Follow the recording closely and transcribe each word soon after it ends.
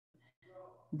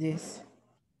this.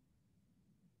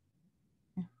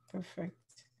 Perfect.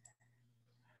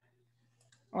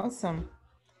 Awesome.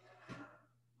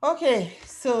 Okay,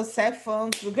 so seg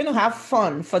funds, we're going to have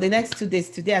fun for the next 2 days,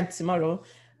 today and tomorrow,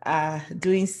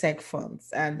 doing seg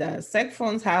funds. And seg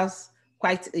funds has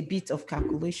quite a bit of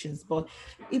calculations, but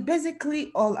it's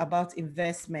basically all about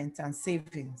investment and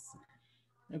savings.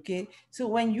 Okay, so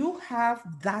when you have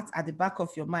that at the back of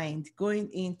your mind going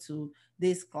into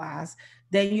this class,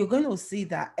 then you're going to see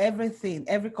that everything,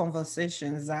 every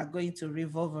conversations are going to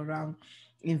revolve around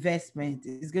investment,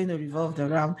 is going to revolve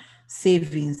around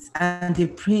savings and the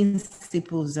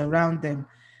principles around them.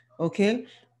 Okay,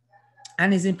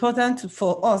 and it's important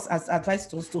for us as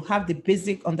advisors to have the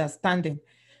basic understanding,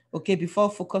 okay, before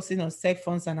focusing on seg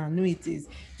funds and annuities,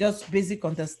 just basic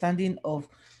understanding of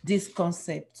this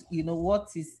concept,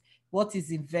 what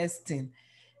is investing,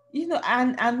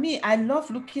 and me, I love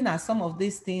looking at some of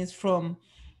these things from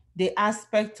the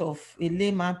aspect of a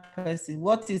layman person.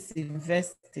 What is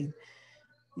investing?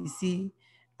 You see,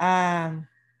 um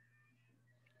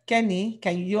Kenny,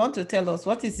 you want to tell us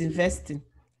what is investing?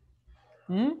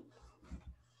 Hmm?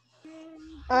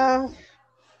 Uh,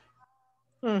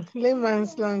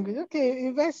 layman's language. Okay,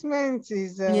 investment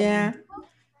Yeah.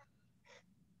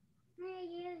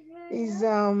 is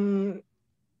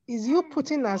is you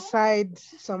putting aside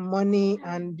some money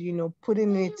and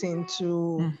putting it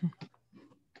into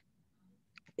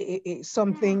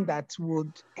something that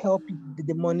would help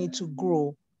the money to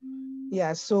grow.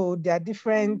 Yeah, so there are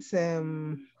different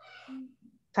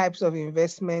types of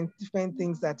investment, different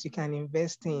things that you can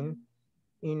invest in,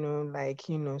 like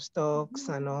stocks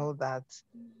and all that.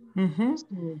 Mm-hmm.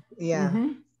 So, yeah,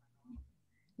 Mm-hmm.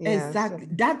 yeah. So Exactly.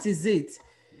 That is it.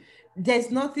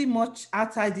 There's nothing much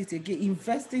outside it again.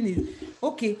 Investing is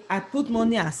okay. I put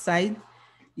money aside,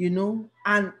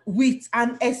 and with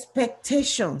an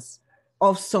expectations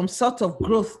of some sort of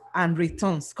growth and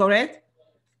returns, correct?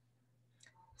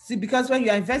 See, because when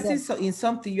you are investing yeah, in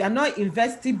something, you are not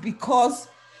investing because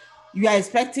you are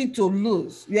expecting to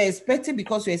lose. You are expecting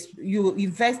because you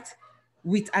invest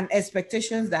with an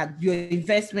expectations that your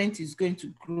investment is going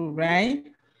to grow, right?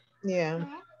 yeah,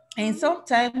 And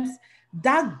sometimes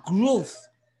that growth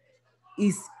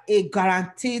is a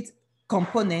guaranteed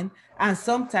component, and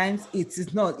sometimes it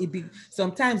is not.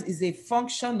 Sometimes it's a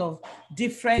function of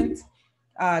different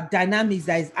dynamics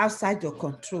that is outside your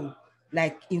control,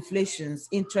 like inflations,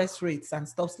 interest rates, and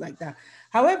stuff like that.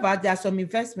 However, there are some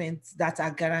investments that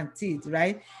are guaranteed,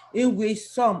 right? In which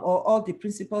some or all the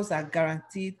principles are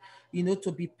guaranteed,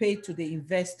 to be paid to the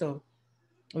investor,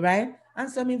 right? And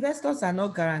some investors are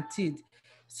not guaranteed.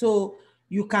 So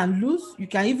you can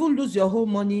even lose your whole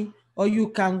money, or you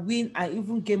can win and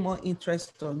even get more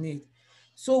interest on it.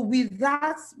 So with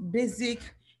that basic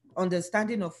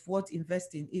understanding of what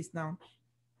investing is now,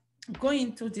 going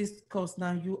into this course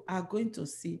now, you are going to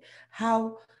see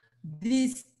how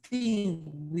this thing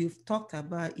we've talked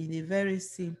about in a very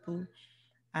simple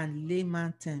and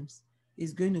layman terms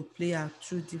is going to play out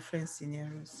through different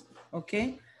scenarios.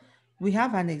 Okay, we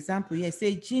have an example here.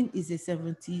 Say Jean is a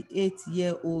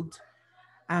 78-year-old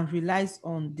and relies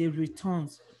on the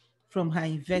returns from her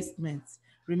investments.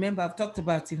 Remember, I've talked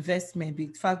about investment, the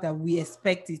fact that we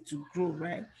expect it to grow,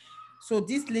 right? So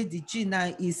this lady Jean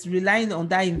now is relying on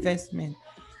that investment.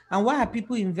 And why are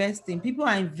people investing? People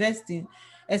are investing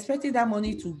expecting that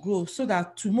money to grow so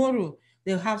that tomorrow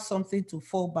they'll have something to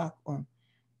fall back on,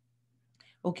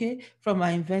 okay, from her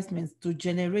investments to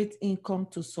generate income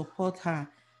to support her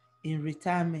in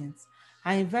retirement.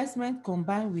 Her investment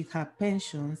combined with her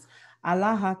pensions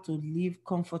allow her to live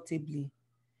comfortably.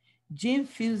 Jane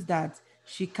feels that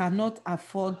she cannot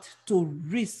afford to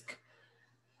risk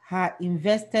her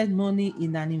invested money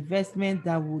in an investment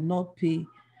that will not pay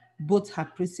both her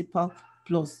principal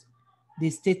plus the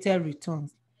stated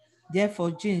returns.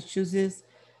 Therefore, Jane chooses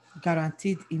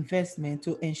guaranteed investment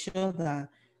to ensure that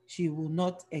she will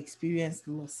not experience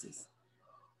losses.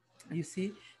 You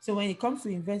see, so when it comes to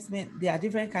investment, there are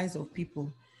different kinds of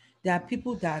people. There are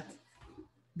people that,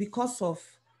 because of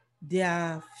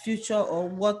their future or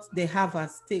what they have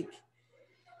at stake,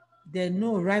 they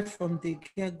know right from the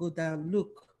get go that,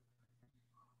 look,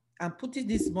 I'm putting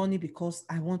this money because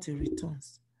I want a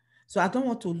returns. So I don't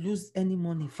want to lose any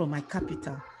money from my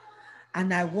capital.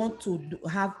 And I want to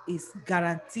have is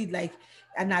guaranteed, like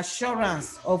an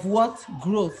assurance of what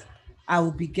growth I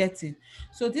will be getting.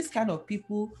 So this kind of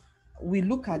people, we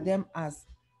look at them as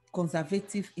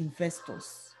conservative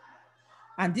investors.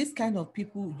 And this kind of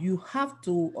people, you have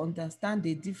to understand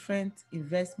the different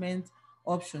investment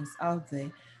options out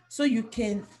there so you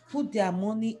can put their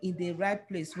money in the right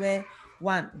place where,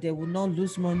 one, they will not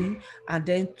lose money, and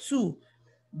then two,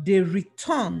 the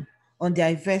return on their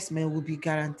investment will be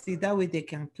guaranteed. That way they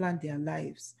can plan their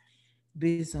lives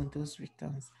based on those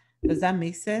returns. Does that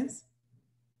make sense?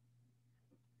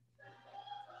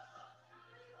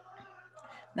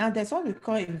 Now, there's what we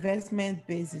call investment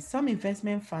basis. Some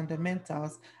investment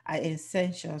fundamentals are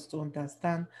essentials to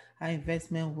understand how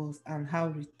investment works and how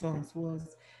returns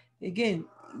works. Again,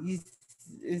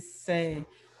 it's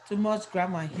too much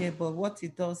grammar here, but what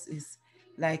it does is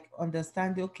like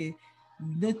understanding, okay,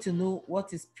 you need to know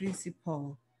what is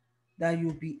principal that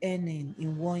you'll be earning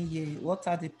in 1 year. What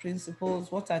are the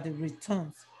principles? What are the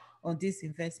returns on this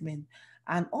investment?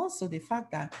 And also the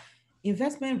fact that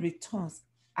investment returns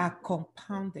are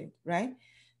compounded, right?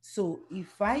 So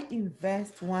if I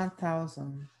invest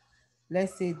 1,000,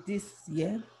 let's say this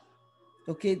year,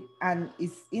 okay, and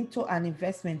it's into an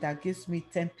investment that gives me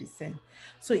 10%.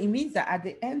 So it means that at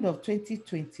the end of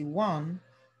 2021,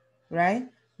 right,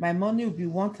 my money will be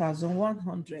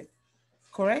 1,100,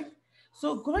 correct?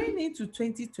 So going into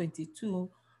 2022,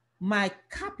 my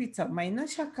capital, my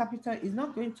initial capital is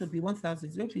not going to be 1,000,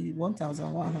 it's going to be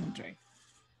 1,100.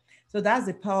 So that's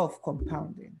the power of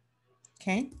compounding.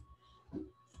 Okay.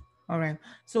 All right.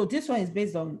 So this one is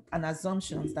based on an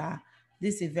assumption that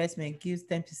this investment gives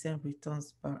 10%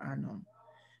 returns per annum.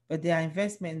 But there are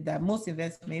investment that most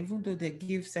investment, even though they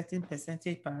give certain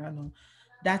percentage per annum,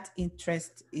 that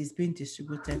interest is being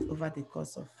distributed over the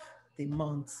course of the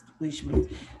months, which means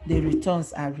the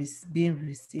returns are being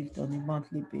received on a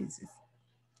monthly basis.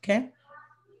 Okay.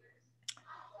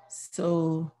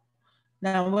 So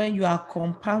now when you are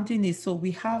compounding it, so we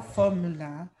have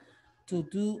formula to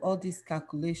do all these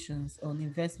calculations on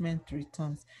investment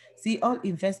returns. See, all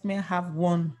investment have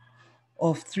one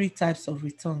of three types of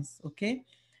returns. Okay.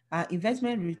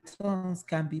 Investment returns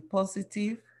can be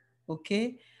positive,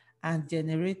 okay, and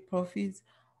generate profits,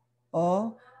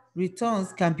 or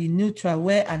returns can be neutral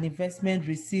where an investment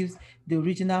receives the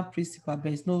original principal but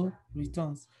there's no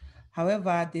returns.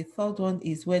 However, the third one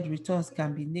is where the returns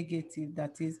can be negative,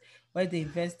 that is where the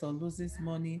investor loses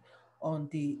money on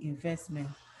the investment.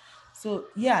 So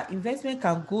yeah, investment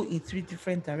can go in three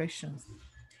different directions.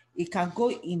 It can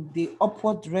go in the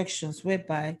upward directions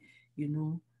whereby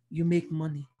you make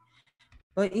money,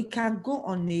 but it can go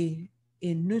on a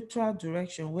neutral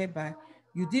direction whereby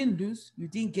you didn't lose, you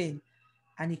didn't gain,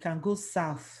 and it can go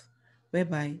south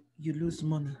whereby you lose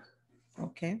money.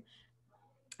 Okay.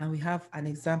 And we have an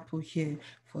example here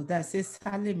for that. Say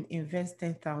Salim invests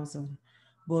 10,000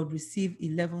 but receive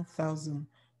 11,000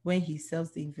 when he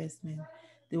sells the investment.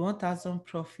 The 1,000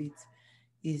 profit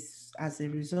is as a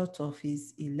result of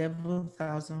his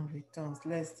 11,000 returns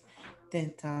less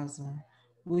 10,000,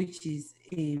 which is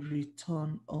a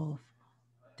return of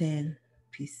 10%.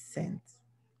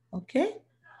 Okay,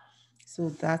 so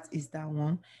that is that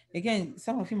one. Again,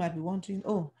 some of you might be wondering,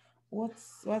 oh,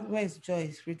 where is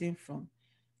Joyce reading from?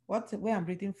 Where I'm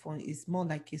reading from is more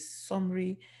like a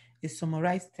summary, a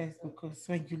summarized text, because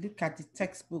when you look at the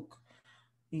textbook,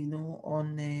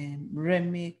 on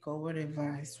Remic or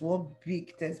whatever, it's one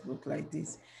big textbook like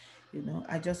this.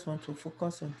 I just want to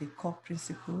focus on the core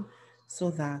principle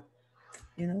so that,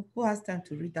 who has time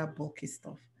to read that bulky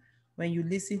stuff? When you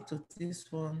listen to this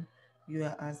one, you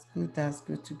are as good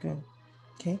to go.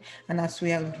 Okay. And as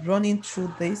we are running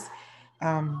through this,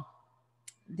 um,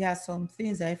 there are some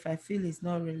things that if I feel is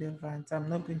not relevant, I'm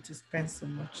not going to spend so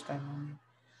much time on it.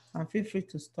 And feel free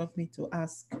to stop me to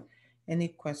ask any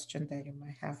question that you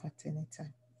might have at any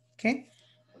time. Okay.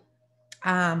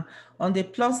 Um, on the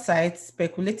plus side,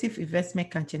 speculative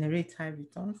investment can generate high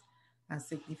returns and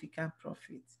significant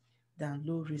profits than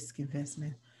low risk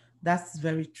investment. That's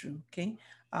very true. Okay.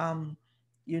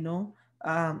 You know,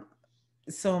 um,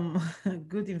 some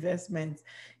good investments,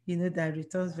 that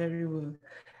returns very well,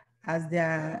 as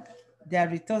their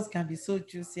returns can be so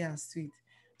juicy and sweet,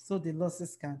 so the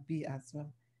losses can be as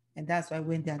well. And that's why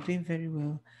when they are doing very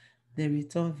well, they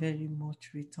return very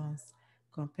much returns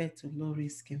compared to low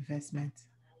risk investment.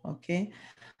 Okay.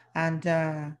 And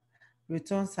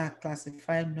returns are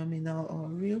classified nominal or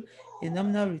real. A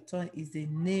nominal return is a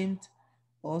named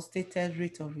or stated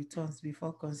rate of returns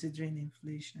before considering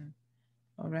inflation.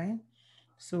 All right.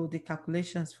 So the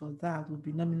calculations for that would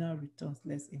be nominal returns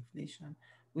less inflation,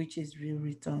 which is real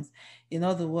returns. In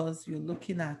other words, you're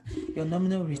looking at your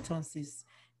nominal returns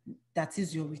that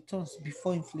is your returns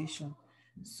before inflation.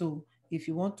 So if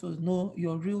you want to know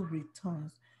your real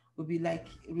returns, would be like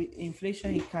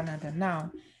inflation in Canada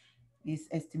now is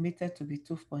estimated to be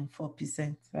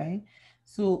 2.4%, right?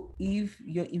 So if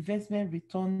your investment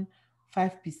return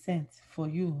 5% for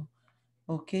you,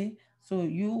 okay, so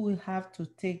you will have to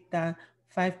take that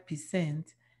 5%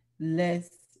 less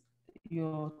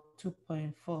your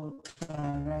 2.4 to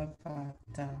arrive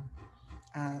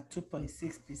at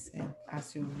 2.6%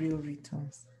 as your real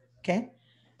returns. Okay.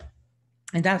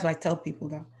 And that's why I tell people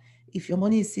that if your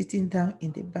money is sitting down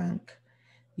in the bank,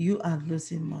 you are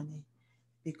losing money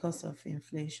because of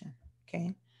inflation.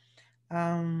 Okay.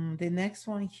 The next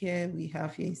one here we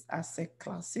have here is asset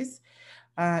classes.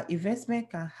 Investment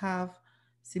can have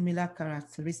similar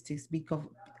characteristics,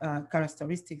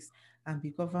 characteristics and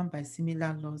be governed by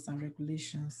similar laws and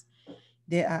regulations.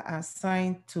 They are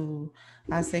assigned to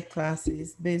asset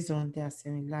classes based on their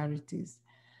similarities.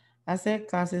 Asset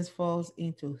classes falls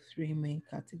into three main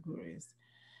categories.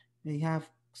 We have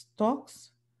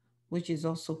stocks, which is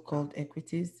also called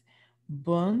equities,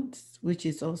 bonds, which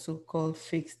is also called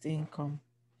fixed income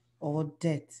or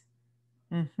debt,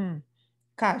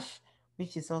 cash,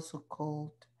 which is also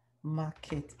called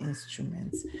market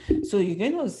instruments. So you're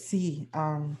going to see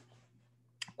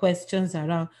questions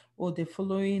around, oh, the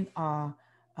following are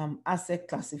asset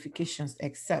classifications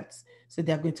except. So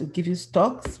they are going to give you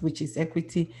stocks, which is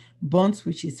equity, bonds,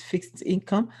 which is fixed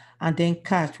income, and then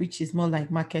cash, which is more like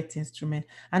market instrument.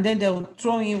 And then they will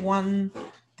throw in one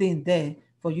thing there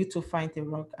for you to find the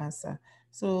wrong answer.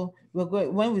 So we're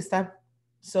going when we start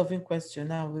solving question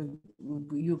now,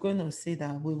 you're going to see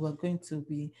that we were going to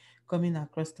be coming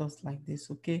across stuff like this.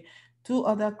 Okay, two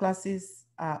other classes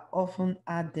are often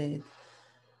added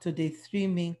to the three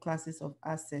main classes of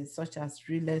assets, such as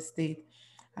real estate,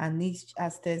 and each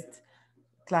asset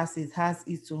classes has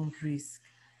its own risk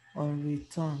or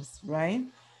returns, right?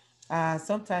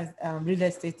 Sometimes real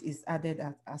estate is added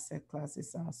as asset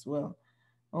classes as well.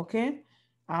 Okay.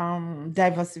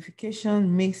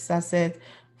 Diversification makes asset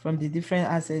from the different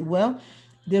assets. Well,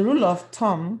 the rule of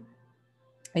thumb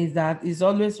is that it's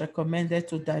always recommended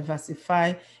to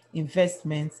diversify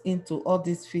investments into all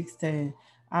these fixed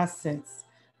assets.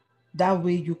 That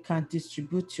way you can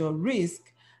distribute your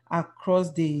risk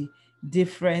across the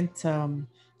different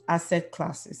asset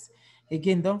classes.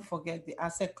 Again, don't forget the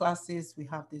asset classes. We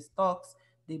have the stocks,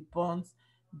 the bonds,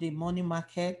 the money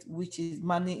market, which is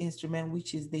money instrument,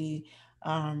 which is the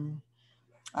um,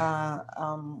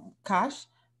 cash,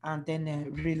 and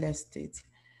then real estate.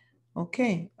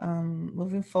 Okay,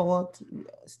 moving forward,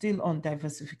 still on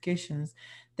diversifications.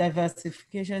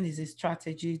 Diversification is a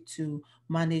strategy to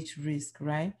manage risk,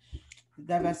 right?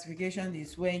 Diversification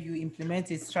is when you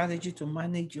implement a strategy to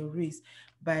manage your risk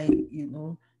by,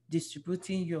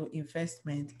 distributing your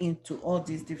investment into all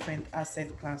these different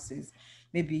asset classes.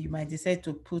 Maybe you might decide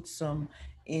to put some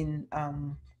in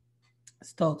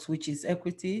stocks, which is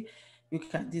equity. You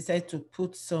can decide to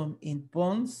put some in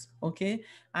bonds, okay?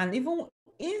 And even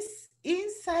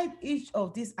inside each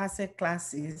of these asset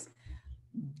classes,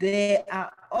 there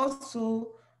are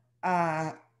also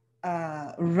uh,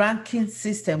 ranking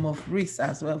system of risk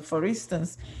as well. For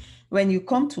instance, when you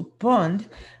come to bond,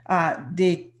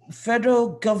 the federal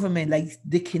government, like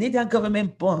the Canadian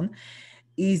government bond,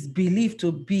 is believed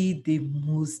to be the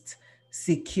most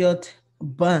secured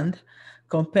bond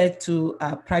compared to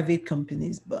private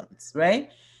companies' bonds,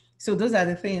 right? So those are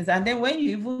the things. And then when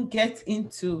you even get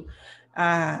into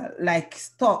like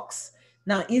stocks,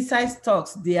 now inside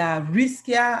stocks, they are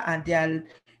riskier and they are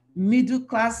middle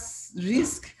class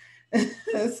risk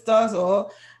stocks,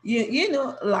 or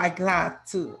like that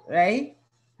too, right?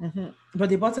 But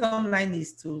the bottom line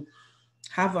is to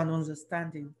have an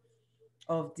understanding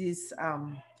of these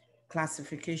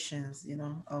classifications,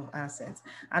 of assets.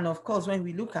 And of course, when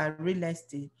we look at real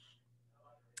estate,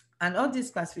 and all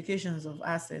these classifications of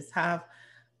assets have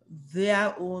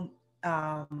their own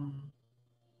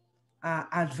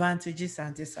advantages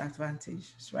and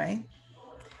disadvantages, right?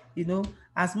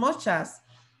 As much as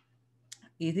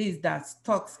it is that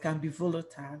stocks can be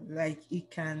volatile, like it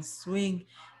can swing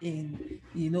in,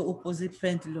 opposite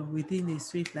pendulum within a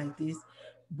sweep like this,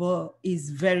 but it's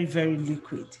very, very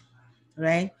liquid,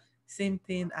 right? Same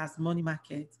thing as money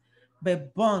market.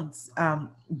 But bond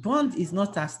is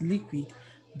not as liquid,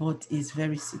 but is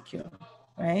very secure,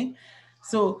 right?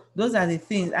 So those are the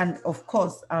things. And of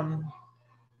course,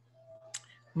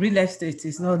 real estate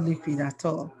is not liquid at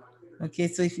all. Okay,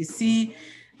 so if you see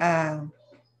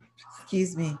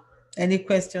excuse me, any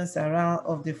questions around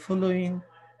of the following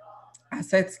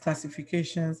asset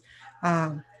classifications,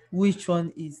 which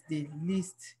one is the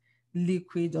least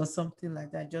liquid or something like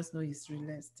that, just know it's real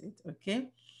estate. Okay,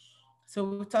 so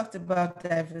we talked about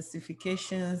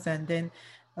diversifications, and then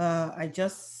I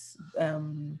just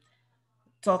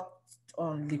talked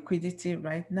on liquidity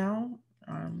right now.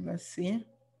 Let's see.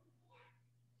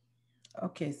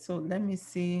 Okay, so let me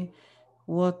see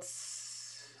what's,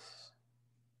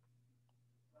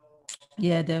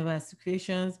 yeah,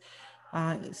 diversifications.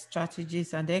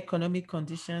 strategies, and the economic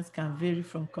conditions can vary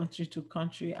from country to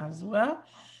country as well.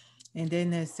 And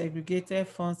then segregated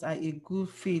funds are a good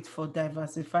fit for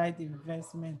diversified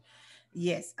investment.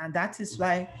 Yes, and that is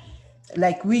why,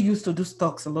 like, we used to do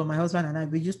stocks a lot. My husband and I,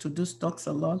 we used to do stocks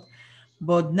a lot.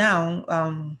 But now,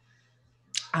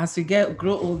 as we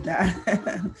grow older,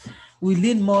 we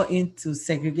lean more into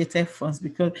segregated funds,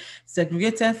 because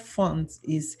segregated funds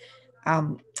is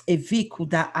a vehicle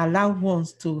that allow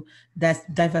ones to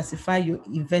diversify your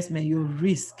investment, your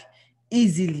risk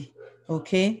easily.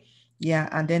 Okay. Yeah.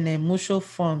 And then mutual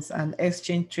funds and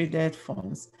exchange traded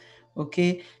funds,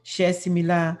 okay, share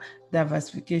similar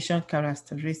diversification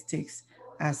characteristics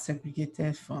as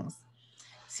segregated funds.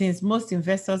 Since most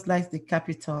investors like the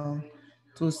capital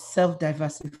to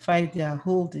self-diversify their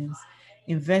holdings,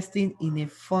 investing in a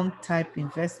fund type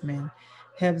investment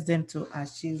helps them to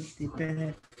achieve the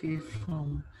benefit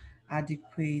from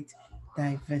adequate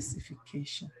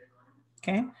diversification.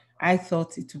 Okay. I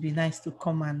thought it would be nice to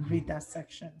come and read that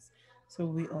sections so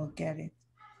we all get it.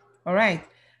 All right.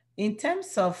 In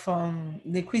terms of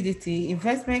liquidity,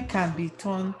 investment can be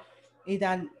turned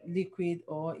either liquid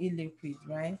or illiquid,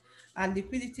 right? And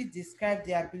liquidity describes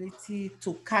the ability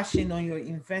to cash in on your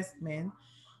investment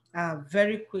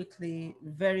very quickly,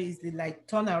 very easily, like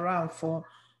turn around for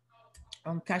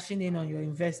cashing in on your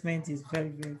investment is very,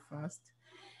 very fast.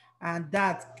 And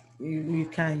that you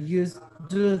can use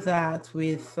do that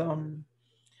with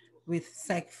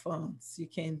sec funds. You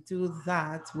can do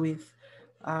that with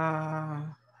uh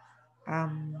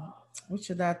um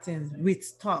which other things, with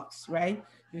stocks, right?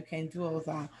 You can do all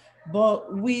that.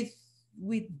 But with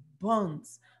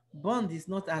bonds, bond is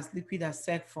not as liquid as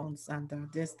sec funds and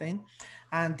this thing.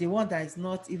 And the one that is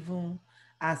not even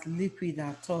as liquid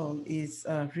at all is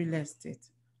real estate.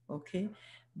 Okay.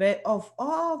 But of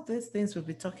all these things we'll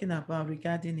be talking about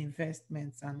regarding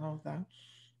investments and all that,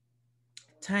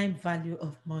 time value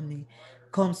of money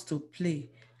comes to play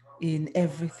in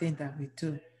everything that we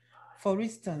do. For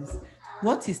instance,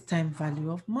 what is time value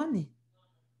of money?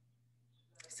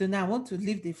 So now I want to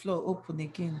leave the floor open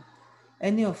again.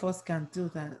 Any of us can do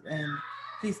that. And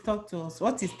please talk to us.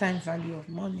 What is time value of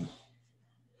money?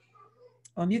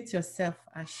 Unmute yourself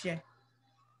and share.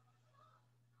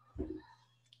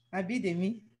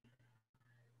 Abidemi,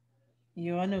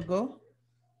 you want to go?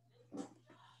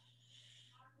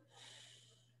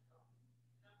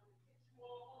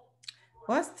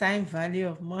 What's time value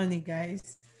of money,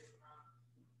 guys?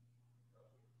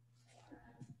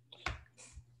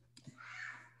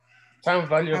 Time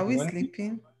value Are of we money.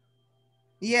 sleeping?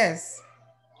 Yes.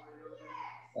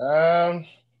 Um,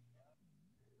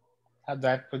 how do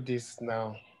I put this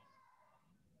now?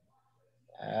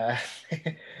 Uh,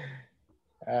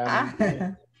 Ah,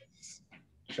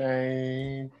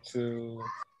 trying to.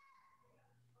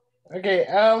 Okay.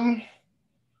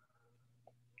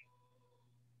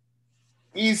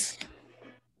 Is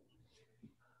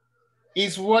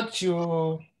what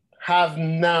you have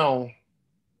now.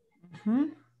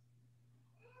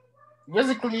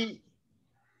 Basically,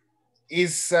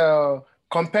 is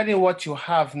comparing what you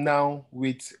have now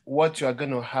with what you are going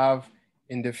to have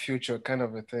in the future, kind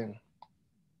of a thing.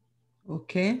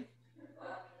 okay.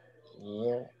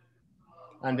 Yeah.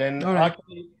 And then All right.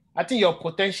 actually, I think your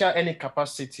potential earning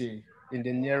capacity in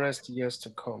the nearest years to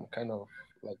come, kind of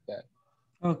like that.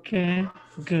 Okay.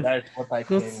 Good. That is what I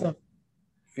Good can stuff.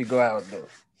 figure out, though.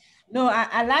 No,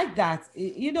 I like that.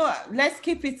 You know, let's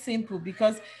keep it simple,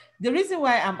 because the reason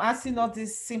why I'm asking all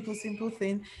this simple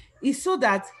thing is so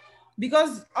that,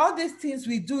 because all these things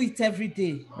we do it every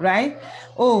day, right?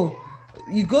 Oh,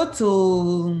 you go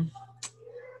to,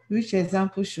 which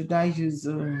example should I use?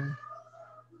 I'm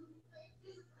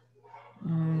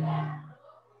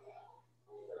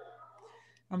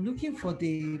looking for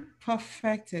the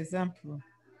perfect example.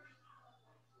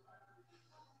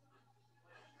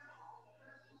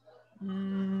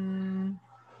 Mm,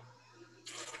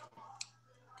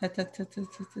 ta, ta, ta, ta,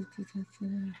 ta, ta, ta, ta, ta.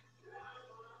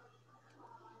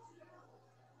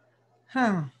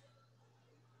 Huh.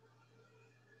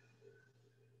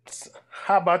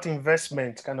 How about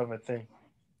investment, kind of a thing?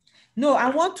 No,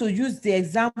 I want to use the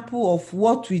example of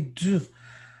what we do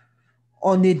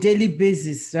on a daily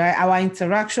basis, right? Our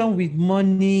interaction with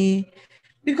money,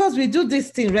 because we do this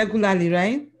thing regularly,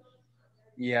 right?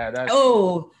 Yeah, that's true.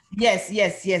 Oh, yes.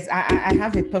 I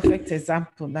have a perfect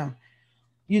example now.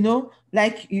 You know,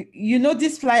 like you know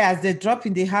these flyers they drop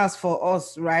in the house for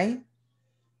us, right?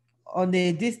 On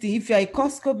a this thing. If you're a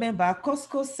Costco member,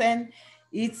 Costco send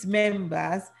its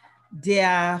members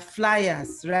their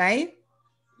flyers, right?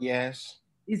 Yes.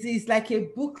 It's like a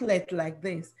booklet like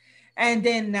this. And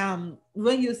then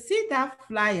when you see that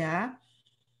flyer,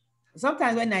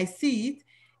 Sometimes when I see it,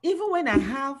 even when I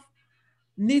have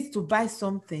needs to buy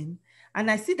something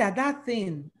and I see that that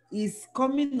thing is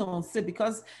coming on sale,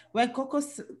 because when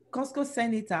Costco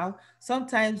send it out,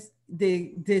 sometimes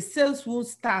the sales won't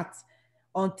start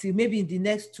until maybe in the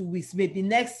next 2 weeks, maybe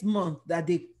next month that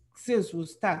the sales will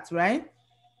start, right?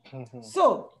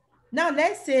 So now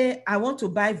let's say I want to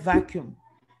buy vacuum,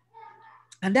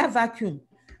 and that vacuum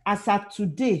as at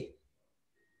today,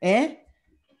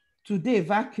 today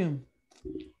vacuum,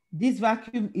 this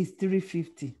vacuum is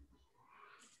 350.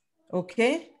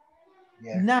 Okay.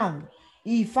 Yeah. Now,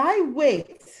 if I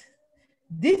wait,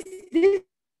 this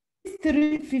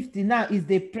 350 now is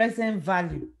the present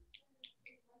value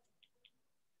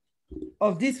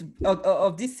of this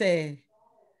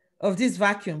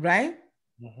vacuum, right?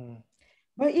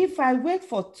 But if I wait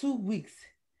for 2 weeks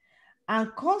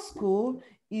and Costco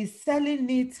is selling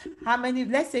it, how many?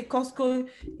 Let's say Costco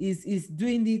is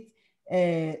doing it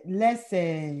less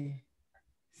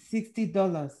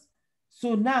 $60.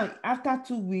 So now after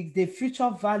 2 weeks, the future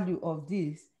value of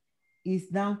this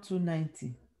is now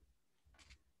 290.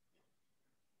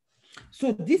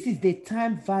 So this is the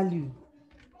time value,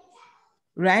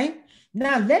 right?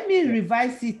 Now let me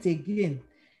revise it again.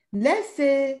 Let's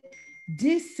say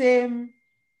this same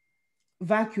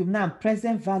vacuum now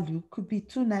present value could be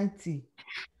 290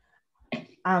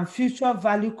 and future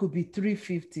value could be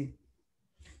 350,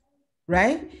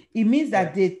 right? It means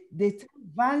that the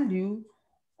value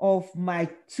of my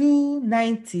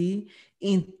 290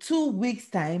 in 2 weeks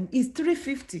time is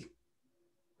 350.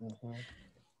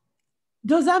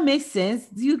 Does that make sense?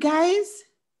 Do you guys?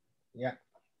 Yeah.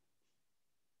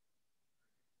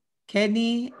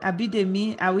 Kenny,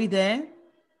 Abidemi, are we there?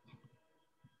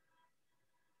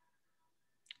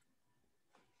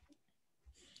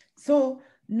 So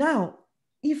now,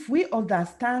 if we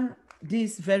understand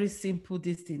this very simple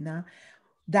thing now,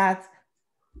 that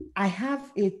I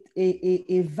have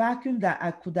a vacuum that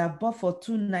I could have bought for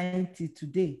 290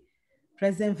 today,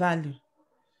 present value.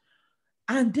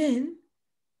 And then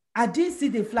I didn't see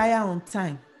the flyer on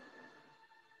time,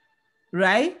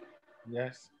 right?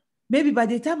 Yes. Maybe by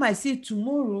the time I see it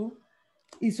tomorrow,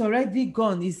 it's already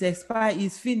gone, it's expired,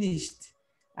 it's finished.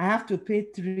 I have to pay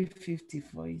 350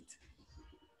 for it.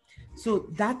 So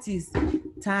that is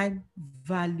time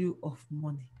value of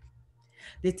money.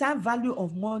 The time value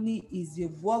of money is the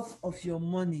worth of your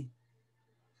money,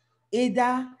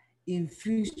 either in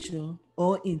future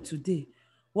or in today.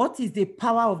 What is the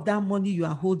power of that money you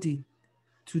are holding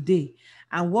today?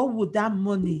 And what would that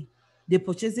money, the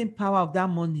purchasing power of that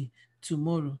money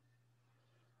tomorrow,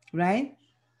 right?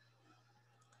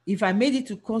 If I made it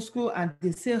to Costco and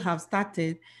the sale have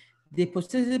started, the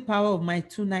purchasing power of my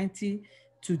 290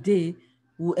 today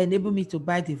will enable me to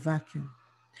buy the vacuum.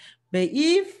 But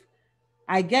if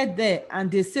I get there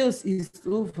and the sales is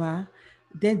over,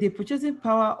 then the purchasing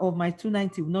power of my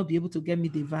 290 will not be able to get me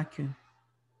the vacuum.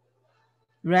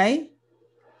 Right?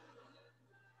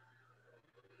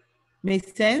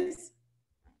 Makes sense?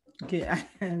 Okay,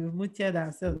 I muted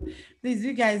ourselves. Please,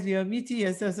 you guys, you're muting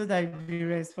yourself so that you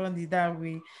respond that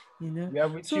way, Yeah,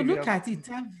 with So you. look at it.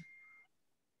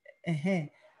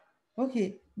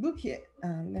 Okay, look here.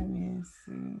 Let me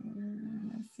see.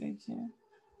 Message here.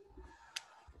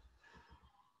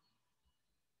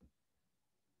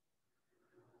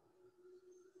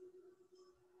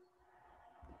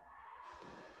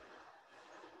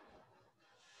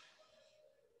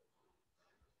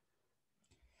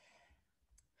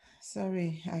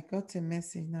 Sorry, I got a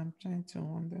message and I'm trying to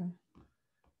wonder.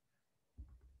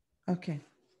 Okay.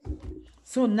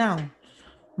 So now,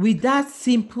 with that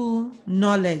simple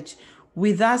knowledge,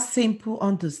 with that simple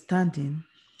understanding,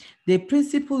 the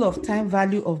principle of time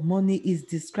value of money is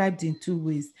described in two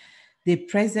ways: the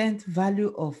present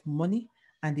value of money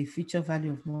and the future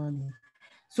value of money.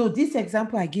 So this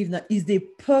example I give now is the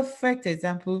perfect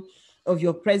example of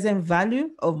your present value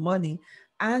of money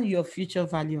and your future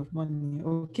value of money,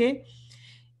 okay?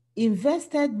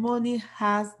 Invested money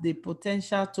has the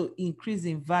potential to increase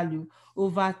in value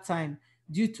over time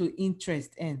due to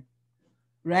interest earned,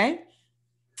 right?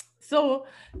 So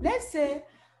let's say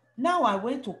now I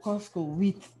went to Costco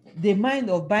with the mind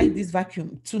of buying this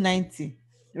vacuum 290,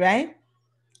 right?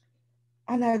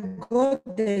 And I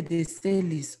got there, the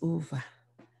sale is over.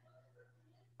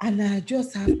 And I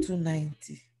just have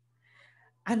 290.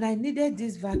 And I needed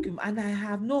this vacuum and I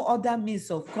have no other means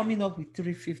of coming up with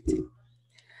 350.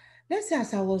 Let's say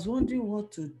as I was wondering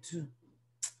what to do,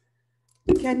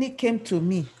 Kenny came to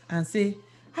me and said,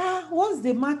 what's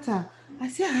the matter? I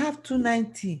said, I have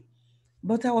 290,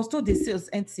 but I was told the sales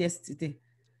ends yesterday.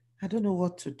 I don't know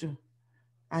what to do.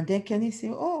 And then Kenny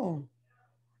said, oh,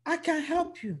 I can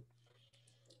help you.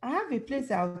 have a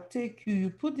place I'll take you. You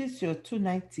put this your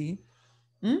 290.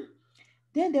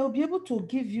 Then they'll be able to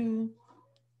give you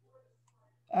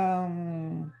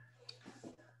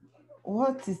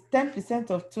what is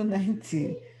 10% of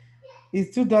 290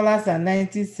 is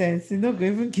 $2.90. You know, go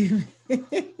even give me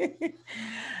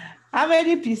how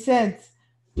many percent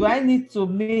do I need to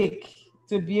make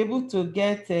to be able to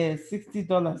get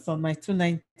 $60 on my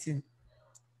 290?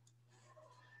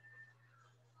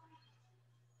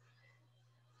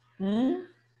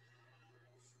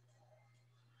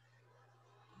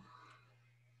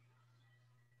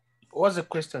 What's the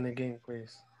question again,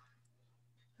 please?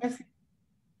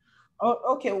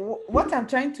 Oh, okay. What I'm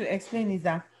trying to explain is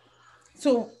that,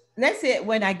 so let's say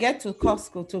when I get to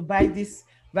Costco to buy this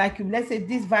vacuum, let's say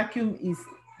this vacuum is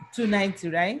 290,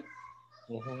 right?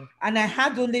 And I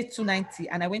had only 290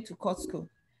 and I went to Costco.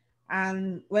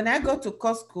 And when I got to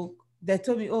Costco, they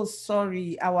told me, oh,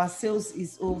 sorry, our sales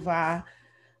is over.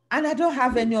 And I don't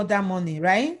have any other money,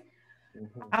 right?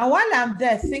 And while I'm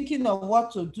there thinking of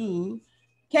what to do,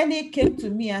 Kenny came to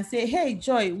me and said, hey,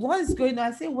 Joy, what is going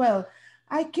on? I said, well,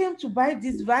 I came to buy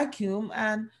this vacuum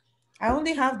and I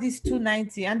only have this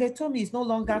 290. And they told me it's no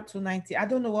longer 290. I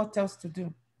don't know what else to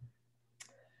do.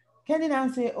 Kenny now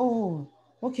say, oh,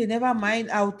 okay, never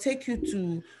mind. I'll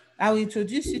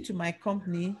introduce you to my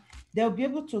company. They'll be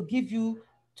able to give you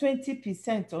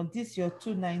 20% on this, your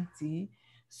 290,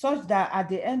 such that at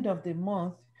the end of the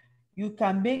month, you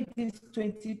can make this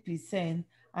 20%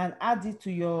 and add it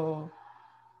to your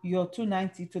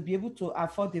 290 to be able to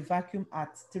afford the vacuum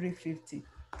at 350.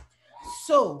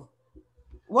 So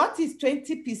what is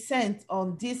 20%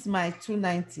 on this, my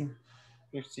 290?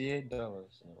 $58.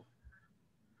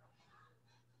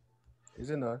 Is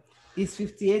it not? It's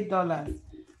 $58.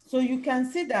 So you can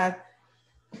see that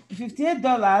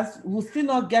 $58 will still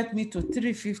not get me to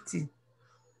 350.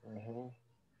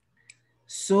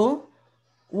 So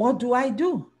what do I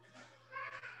do?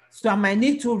 So I might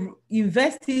need to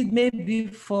invest it maybe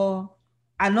for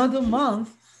another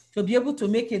month to be able to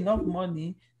make enough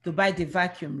money to buy the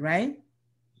vacuum, right?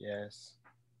 Yes.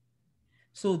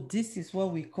 So this is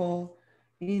what we call,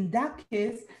 in that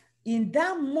case, in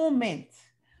that moment,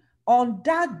 on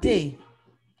that day,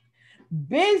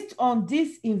 based on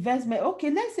this investment,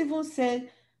 okay, let's even say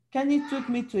Kenny took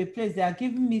me to a place, they are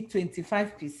giving me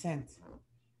 25%.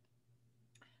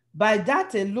 By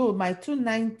that alone, my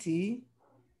 290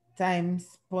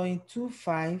 times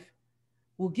 0.25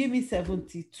 will give me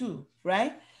 72,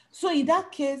 right? So in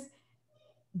that case,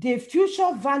 the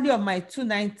future value of my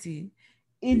 290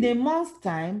 in a month's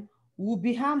time will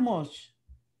be how much?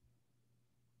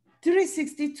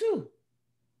 362.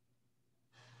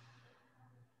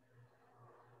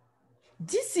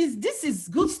 This is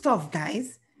good stuff,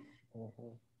 guys.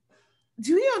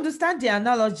 Do you understand the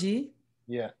analogy?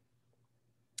 Yeah.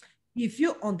 If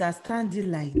you understand it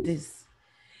like this,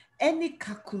 any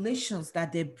calculations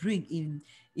that they bring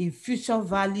in future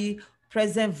value,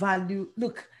 present value,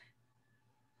 look,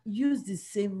 use the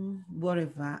same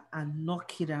whatever and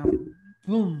knock it out.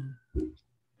 Boom.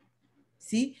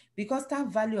 See, because that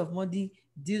value of money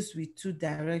deals with two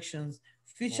directions,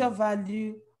 future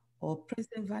value or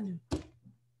present value.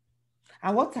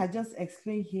 And what I just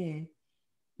explained here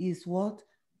is what?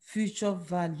 Future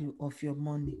value of your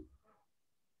money.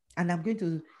 And I'm going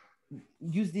to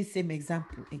use this same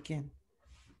example again.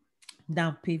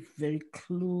 Now pay very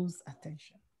close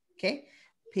attention. Okay?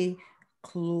 Pay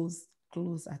close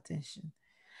attention.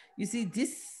 You see,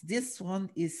 this one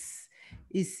is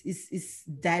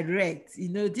direct. You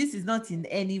know, this is not in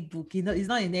any book, you know, it's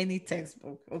not in any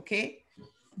textbook. Okay.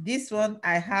 This one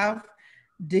I have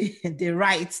the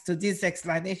rights to this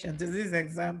explanation, to this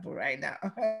example right now.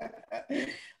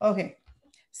 Okay.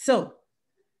 So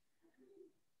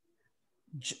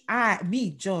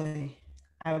Joy,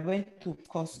 I went to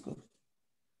Costco.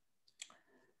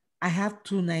 I have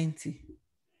 290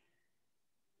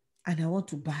 and I want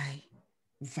to buy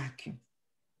vacuum.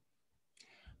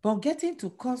 But getting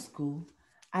to Costco,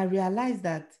 I realized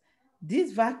that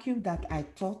this vacuum that I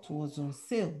thought was on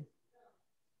sale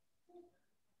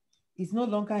is no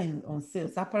longer on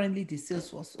sales. Apparently the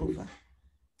sales was over.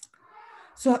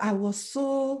 So I was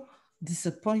so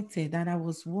disappointed and I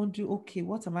was wondering, okay,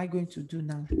 what am I going to do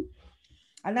now?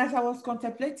 And as I was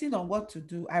contemplating on what to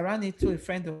do, I ran into a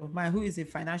friend of mine who is a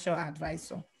financial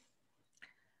advisor.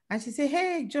 And she said,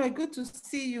 hey, Joy, good to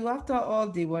see you after all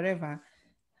the whatever.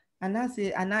 And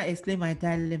I explained my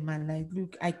dilemma, like,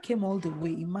 look, I came all the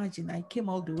way. Imagine, I came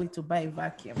all the way to buy a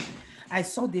vacuum. I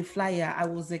saw the flyer. I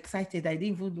was excited. I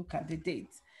didn't even look at the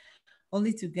date,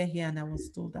 only to get here and I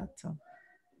was told that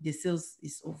the sales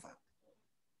is over.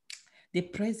 The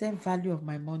present value of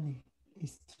my money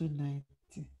is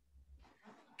 290.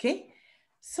 Okay.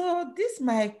 So this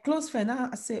my close friend now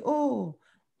I say, oh,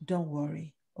 don't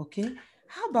worry. Okay.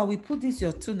 How about we put this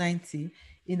your 290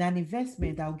 in an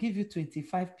investment that will give you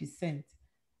 25%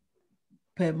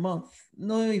 per month?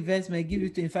 No investment give you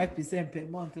 25% per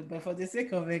month, but for the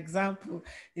sake of example,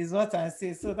 is what I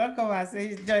say. So don't come and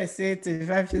say, Joy say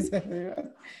 25% per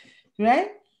month, right?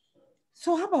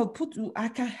 So how about I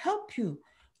can help you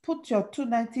put your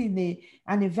 290 in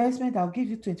an investment that will give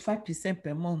you 25%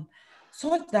 per month,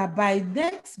 so that by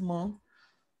next month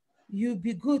you'll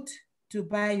be good to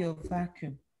buy your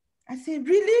vacuum. I say,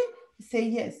 really? He say,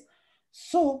 yes.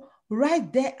 So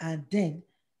right there and then,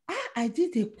 I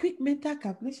did a quick mental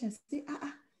calculation. Say,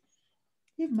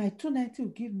 if my 290 will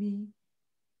give me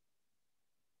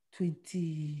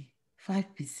 25%,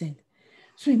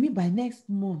 so it means by next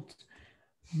month,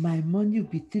 my money will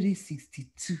be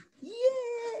 362. Yeah,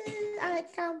 I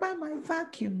can buy my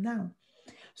vacuum now.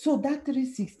 So that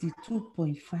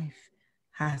 362.5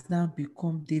 has now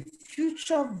become the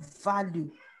future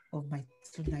value of my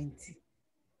 290.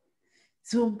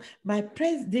 So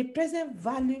the present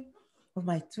value of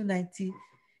my 290,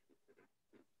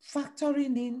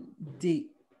 factoring in the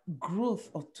growth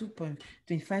of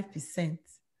 2.25%,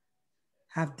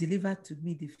 have delivered to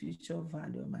me the future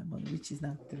value of my money, which is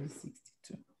now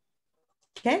 362.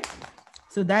 Okay,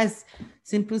 so that's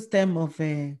simple term of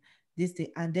this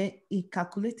thing. And then in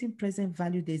calculating present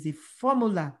value, there's a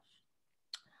formula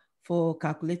for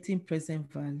calculating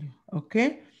present value.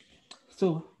 Okay,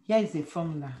 so here is a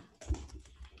formula.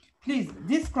 Please,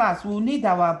 this class will need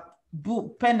our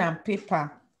book, pen and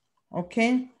paper.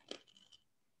 Okay,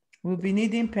 we'll be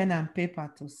needing pen and paper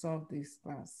to solve this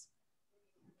class.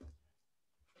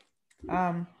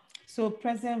 So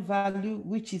present value,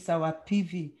 which is our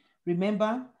PV.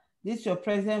 Remember, this your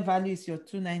present value is your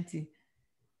 290.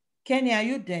 Kenny, are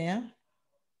you there?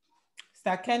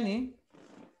 Sir Kenny?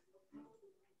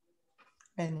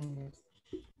 Anyways.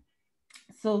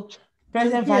 So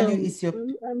present value is your...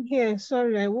 I'm here.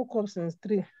 Sorry, I woke up since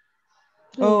 3.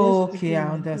 Oh, okay, I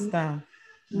understand.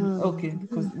 Okay,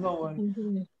 because no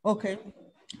worry. Okay.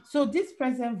 So this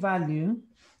present value,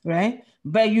 right?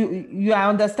 But you are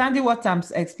understanding what I'm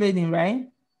explaining, right?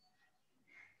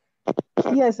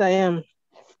 Yes, I am.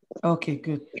 Okay,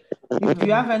 good. If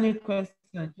you have any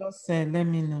question, just let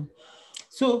me know.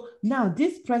 So now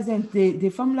this present, the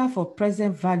formula for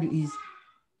present value is,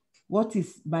 what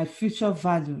is my future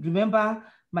value? Remember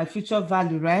my future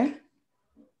value, right?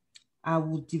 I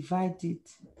will divide it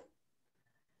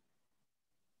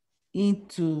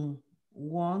into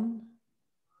 1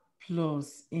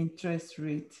 plus interest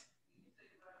rate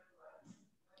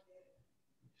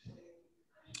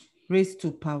raised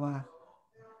to power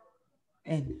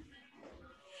n.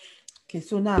 Okay,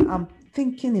 so now I'm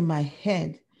thinking in my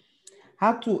head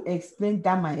how to explain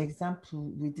that my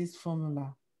example with this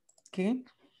formula. Okay.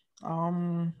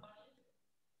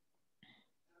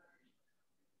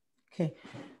 Okay,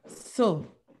 so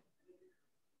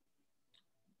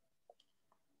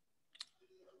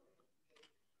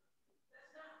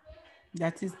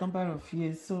that is number of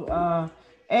years. So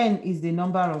n is the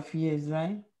number of years,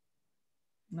 right?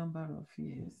 Number of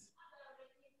years.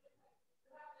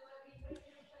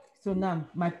 So now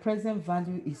my present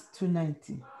value is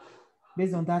 290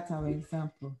 based on that our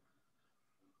example,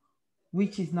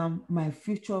 which is now my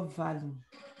future value.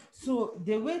 So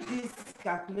the way this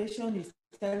calculation is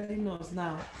telling us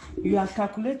now, you are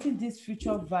calculating this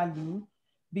future value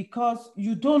because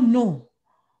you don't know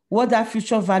what that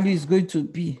future value is going to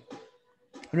be,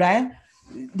 right?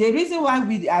 The reason why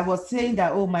I was saying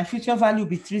that, oh, my future value will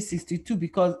be 362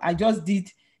 because I just did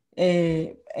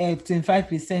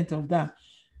 25% of that.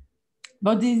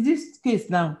 But in this case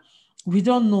now, we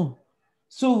don't know.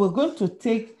 So we're going to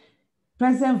take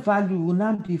present value will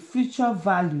now be future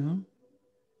value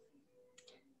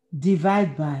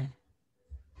divided by,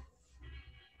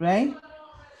 right?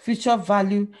 Future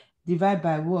value divided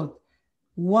by what?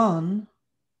 1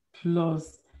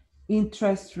 plus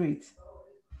interest rate.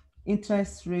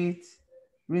 Interest rate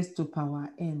raised to power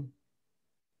n.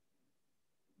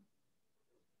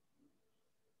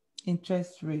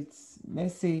 Interest rates.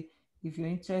 Let's say if your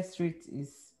interest rate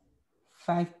is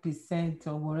 5%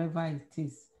 or whatever it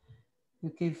is,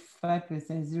 okay,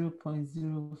 5%,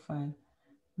 0.05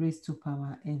 raised to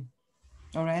power n.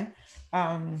 All right.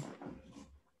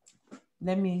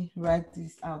 Let me write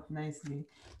this out nicely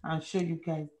and show you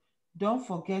guys. Don't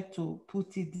forget to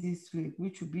put it this way,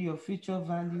 which will be your future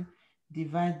value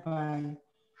divided by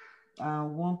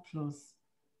 1 plus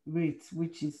rate,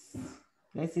 which is,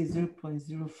 let's say,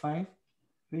 0.05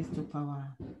 raised to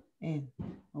power n,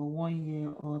 or 1 year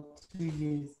or 2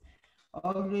 years.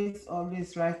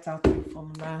 always write out the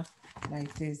formula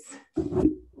like this.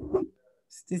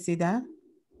 Still see that?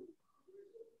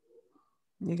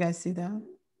 You guys see that?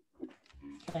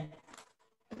 Okay.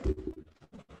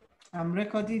 I'm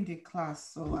recording the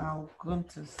class, so I'm going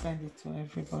to send it to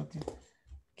everybody.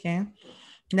 Okay.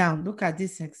 Now look at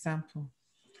this example.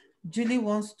 Julie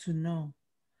wants to know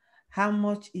how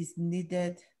much is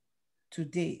needed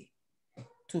today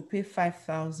to pay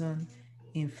 5,000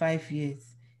 in 5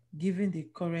 years, given the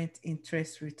current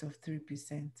interest rate of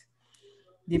 3%.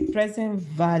 The present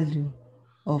value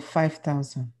of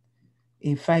 5,000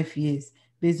 in 5 years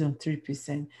based on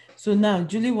 3%. So now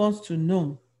Julie wants to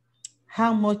know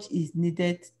how much is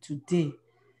needed today,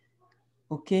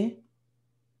 okay,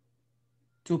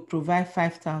 to provide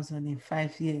 5,000 in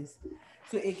 5 years.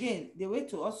 So again, the way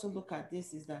to also look at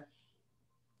this is that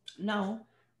now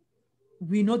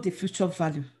we know the future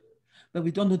value, but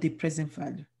we don't know the present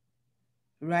value,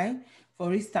 right?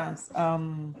 For instance,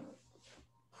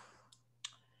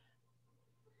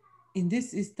 in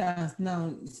this instance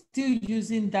now, still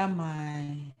using that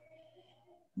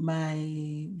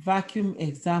my vacuum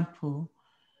example,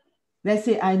 let's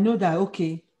say I know that,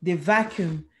 okay, the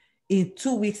vacuum in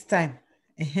 2 weeks time,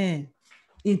 in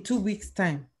 2 weeks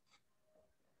time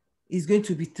is going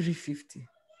to be 350,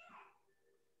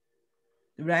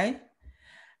 right?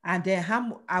 And then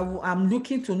I'm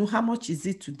looking to know how much is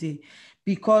it today,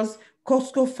 because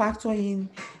Costco factor in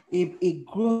a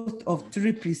growth of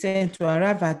 3% to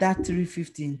arrive at that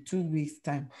 350 in 2 weeks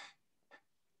time.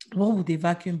 What would the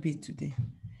vacuum be today?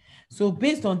 So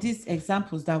based on these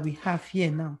examples that we have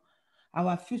here now,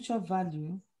 our present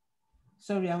value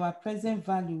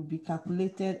will be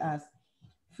calculated as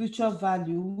future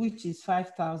value, which is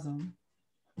 5,000,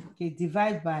 okay,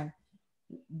 divide by,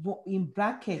 in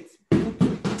brackets,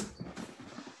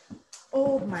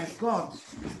 oh my God.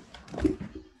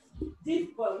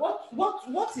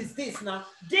 What is this now?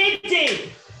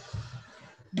 Day.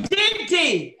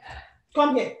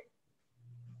 Come here.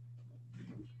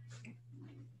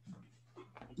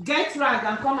 Get rag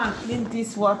and come and clean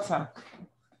this water.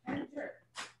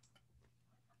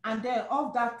 And then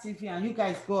off that TV and you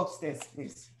guys go upstairs,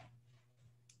 please.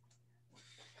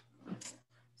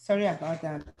 Sorry about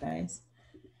that, guys.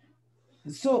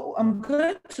 So I'm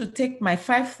going to take my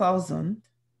 5,000,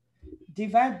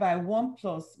 divide by 1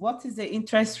 plus, what is the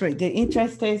interest rate? The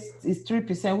interest rate is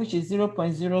 3%, which is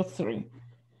 0.03.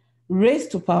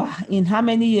 Raised to power in how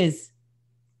many years?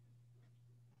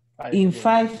 5 in years.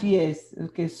 5 years.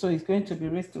 Okay, so it's going to be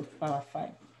raised to power 5.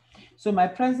 So my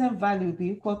present value will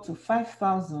be equal to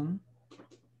 5,000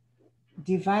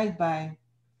 divided by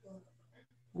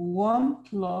 1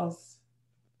 plus,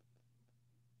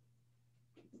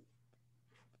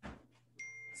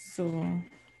 so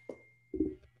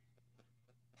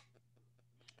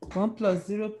 1 plus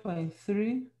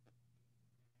 0.3,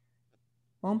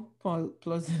 1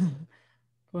 plus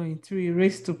 0.3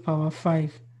 raised to power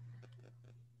 5.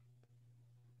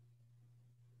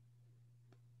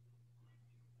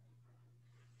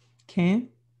 Okay.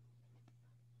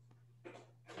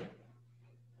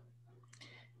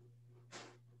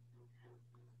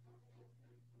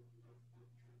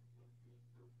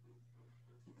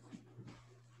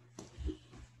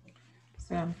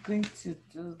 So I'm going to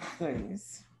do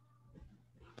this.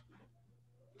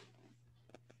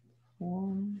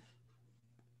 1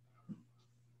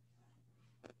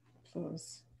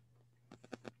 plus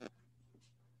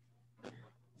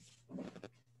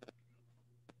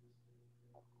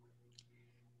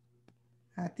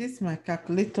at least my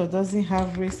calculator doesn't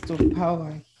have raised to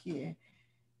power here.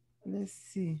 Let's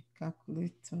see,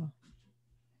 calculator.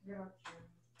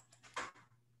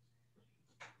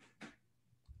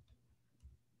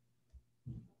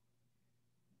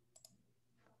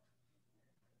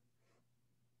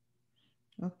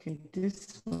 Okay,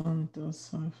 this one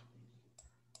does have.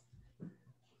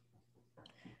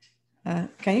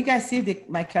 Can you guys see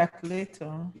my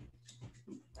calculator?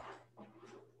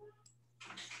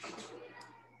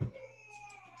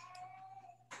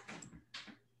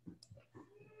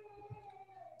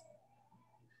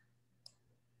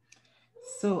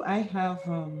 So I have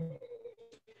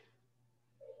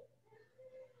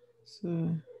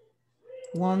so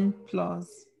 1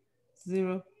 plus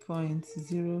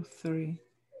 0.03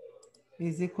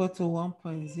 is equal to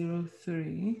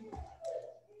 1.03.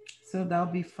 So that'll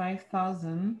be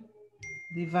 5,000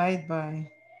 divided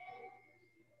by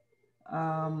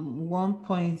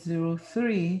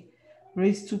 1.03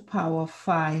 raised to power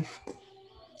 5.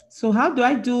 So how do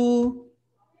I do?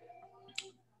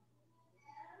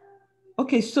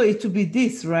 Okay, so it will be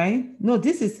this, right? No,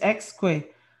 this is x squared.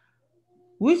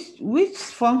 Which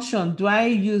function do I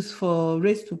use for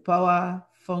raised to power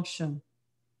function?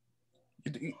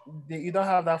 You don't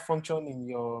have that function in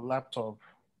your laptop.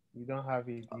 You don't have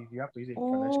it. You have to use a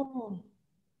financial. Oh,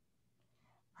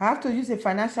 I have to use a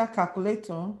financial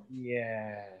calculator.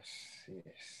 Yes,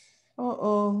 yes.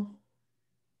 Oh.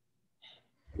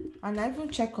 And I even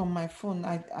check on my phone.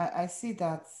 I see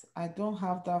that I don't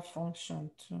have that function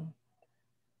too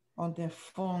on the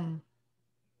phone.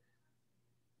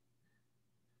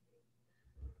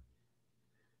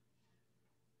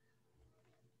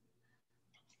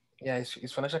 Yeah,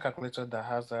 it's financial calculator that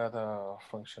has that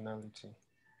functionality.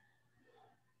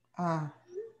 Ah,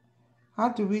 how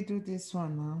do we do this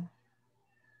one now?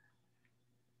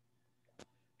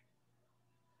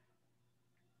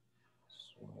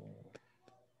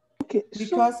 Okay,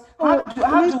 Because so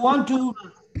how do one do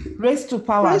raise to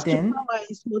power raised to then? power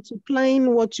is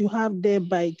multiplying what you have there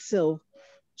by itself.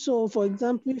 So, for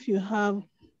example, if you have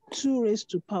 2 raised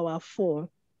to power 4,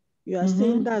 you are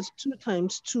saying that's 2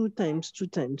 times 2 times 2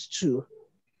 times 2.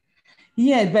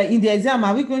 Yeah, but in the exam,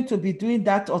 are we going to be doing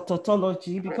that or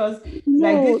tautology? Because like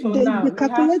No, this one now, the we have,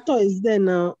 calculator is there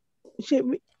now.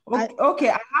 okay,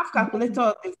 I have calculator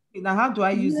on the screen. Now, how do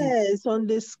I use it?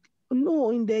 Yes, no,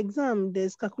 in the exam,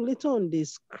 there's calculator on the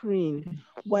screen.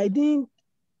 But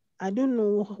I don't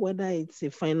know whether it's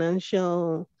a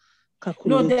financial No,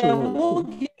 calculator. they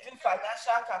won't give you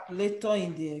financial calculator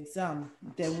in the exam.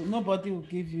 Nobody will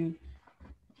give you,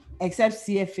 except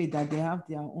CFA, that they have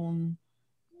their own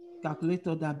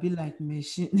calculator that be like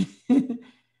machine.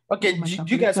 Okay, Oh, my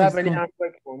do you guys calculator have is any gone.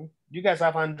 Android phone? Do you guys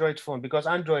have Android phone? Because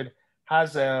Android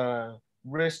has a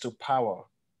raise to power,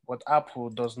 but Apple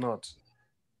does not.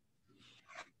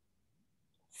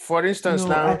 For instance,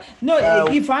 No, now,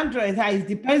 if Android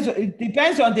it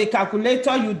depends on the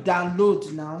calculator you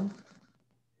download now.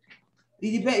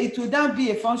 It will then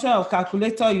be a function of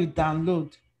calculator you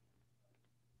download.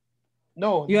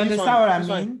 no, You understand what I this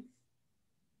one mean?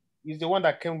 is the one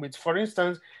that came with. For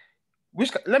instance,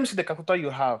 let me see the calculator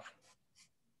you have.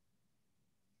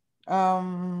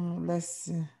 Let's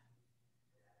see.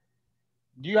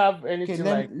 Do you have Okay, anything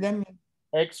like let me.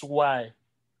 XY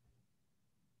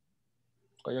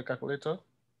on your calculator?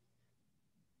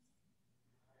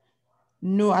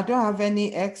 No, I don't have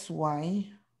any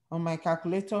XY on my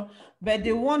calculator, but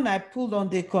the one I pulled on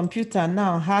the computer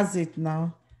now has it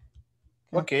now.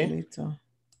 Okay, Calculator.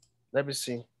 let me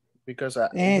see. Because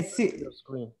See, your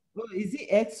screen. oh, is it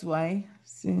XY?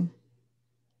 See,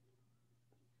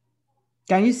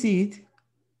 can you see it?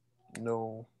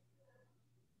 No.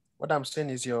 What I'm saying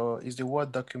is the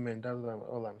Word document. That's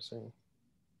all I'm saying.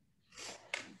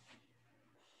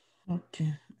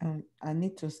 Okay, I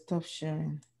need to stop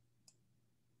sharing.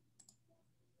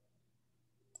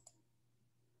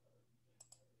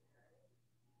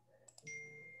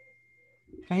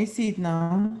 Can you see it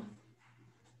now?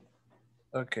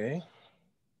 Okay.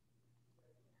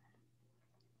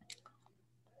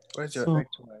 Where's your So XY?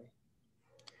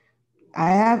 I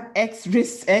have X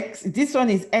risk X. This one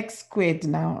is X squared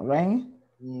now, right?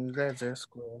 That's a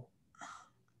square.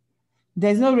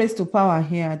 There's no raise to power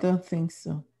here. I don't think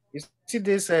so. You see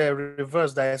this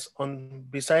reverse that is on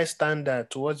beside standard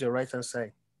towards your right hand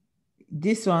side.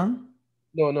 This one?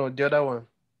 No, the other one.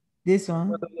 This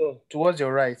one? No, towards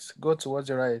your right. Go towards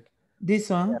your right. This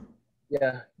one?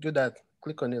 Yeah, do that.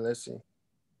 Click on it. Let's see.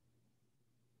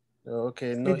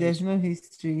 Okay, Say no there's history. no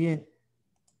history here.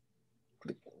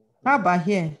 Click. How about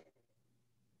here?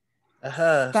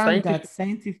 Aha, Standard scientific.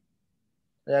 scientific.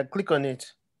 Yeah, click on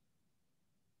it.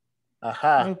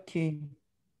 Aha. Okay.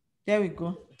 There we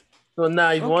go. So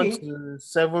now if you want Okay. to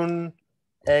 7x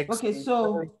Okay,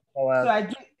 so power. I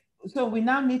do, so we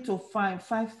now need to find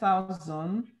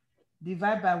 5,000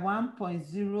 divided by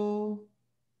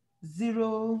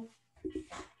 1.00,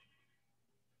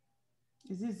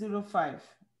 is it 05?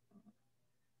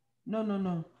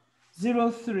 No.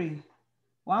 03.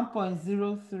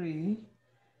 1.03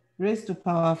 raised to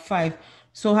power 5.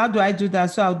 So how do I do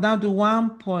that? So I'll now do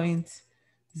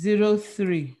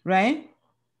 1.03, right?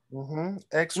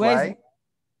 XY.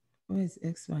 Where is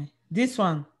XY? This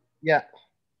one. Yeah.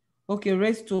 Okay,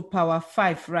 raised to power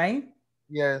 5, right?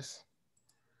 Yes.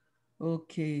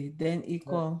 Okay, then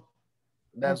equal.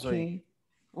 That's right. Okay.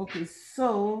 Okay,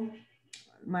 so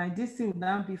my distance would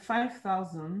now be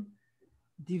 5,000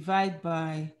 divided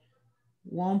by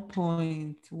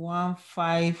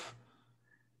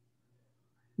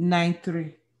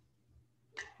 1.1593.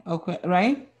 Okay,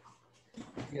 right?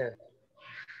 Yeah.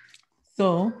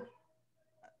 So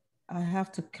I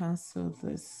have to cancel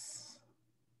this.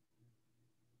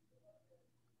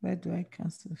 Where do I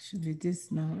cancel? Should be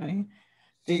this now, right?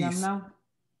 Then I'm This. now,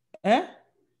 eh?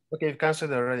 Okay, you've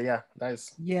canceled already. Yeah,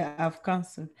 that's. Yeah, I've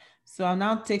canceled. So I'll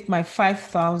now take my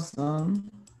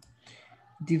 5,000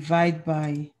 divide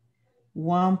by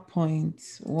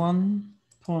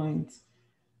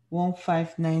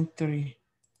 1.1593.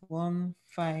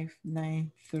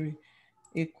 1593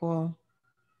 equal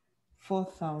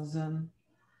 4,000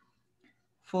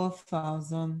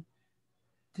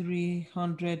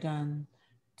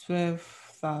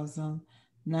 4,312,947.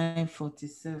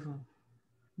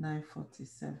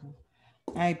 947.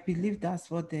 I believe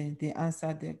that's what the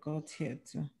answer they got here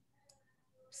too.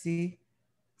 See,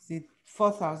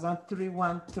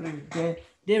 4,313.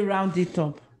 They round it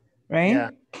up, Yeah.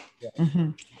 right?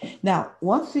 Yeah. Now,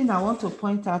 one thing I want to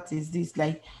point out is this: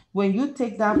 like when you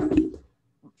take that,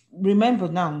 remember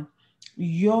now,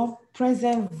 your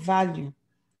present value.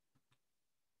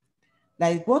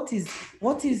 Like what is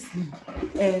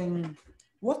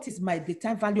my the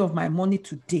time value of my money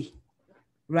today,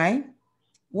 right?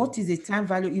 What is the time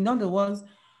value? In other words,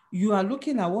 you are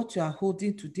looking at what you are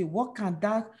holding today. What can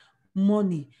that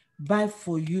money buy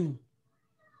for you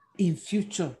in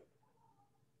future,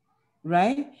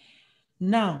 right?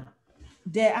 Now,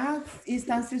 there are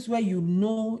instances where you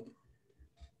know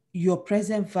your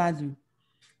present value.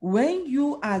 When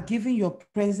you are giving your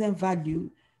present value,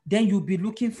 then you'll be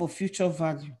looking for future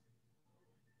value.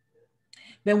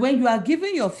 But when you are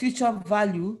giving your future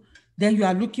value, then you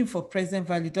are looking for present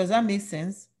value. Does that make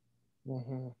sense?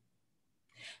 Mm-hmm.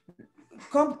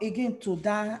 Come again to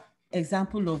that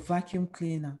example of vacuum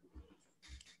cleaner.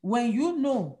 When you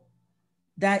know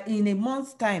that in a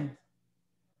month's time,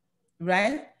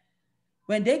 right?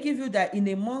 When they give you that in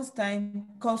a month's time,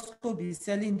 Costco be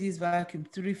selling this vacuum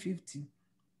 350.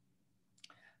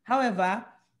 However,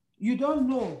 you don't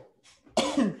know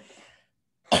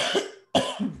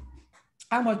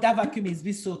how much that vacuum is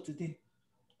being sold today.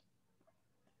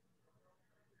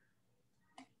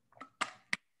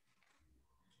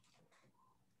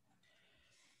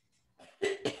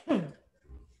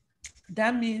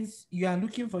 That means you are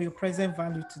looking for your present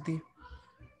value today,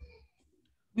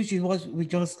 which is what we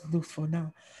just looked for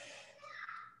now.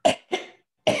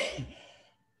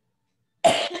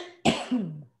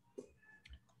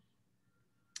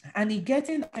 And in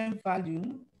getting present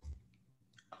value,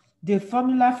 the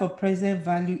formula for present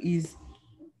value is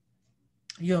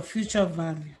your future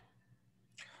value.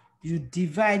 You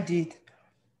divide it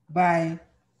by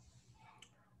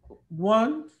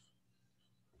 1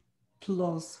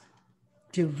 plus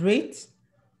the rate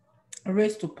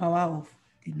raised to power of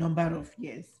the number of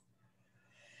years.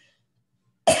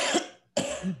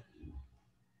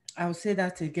 I'll say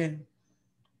that again.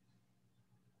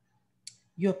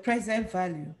 Your present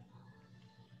value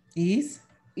is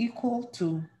equal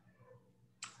to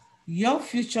your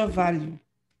future value.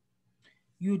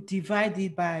 You divide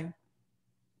it by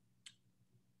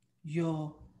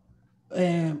your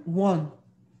 1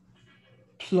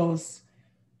 plus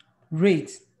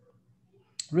rate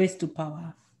raised to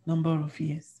power number of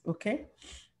years. Okay.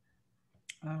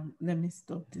 Let me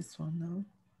stop this one now.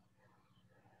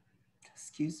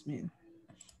 Excuse me.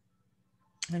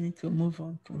 I need to move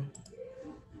on to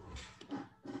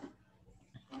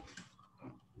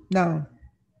now.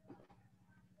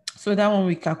 So that one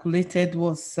we calculated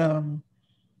was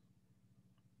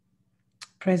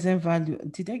present value.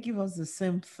 Did they give us the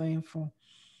same thing for?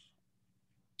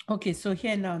 Okay, so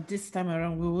here now, this time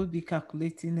around, we will be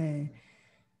calculating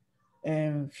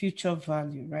a future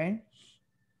value, right?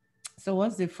 So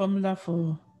what's the formula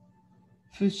for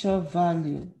future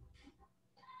value?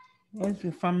 What's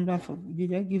the formula for? Did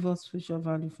they give us future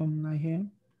value formula here?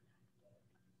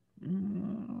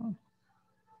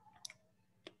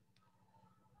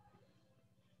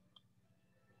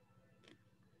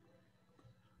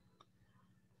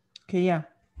 Okay, yeah.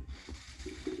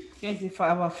 Here's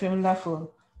our formula for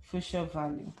future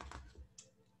value.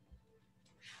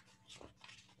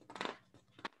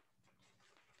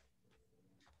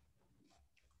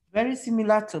 Very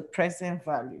similar to present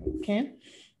value, okay?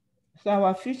 So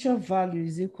our future value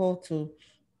is equal to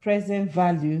present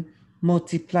value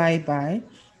multiplied by,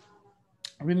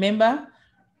 remember,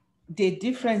 the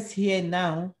difference here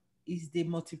now is the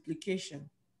multiplication.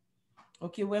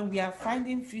 Okay, when we are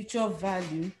finding future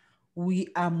value, we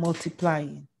are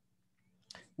multiplying.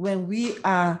 When we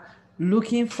are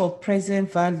looking for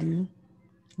present value,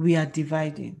 we are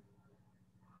dividing.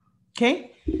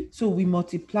 Okay, so we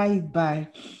multiply it by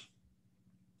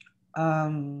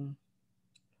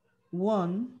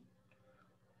 1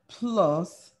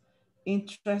 plus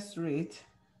interest rate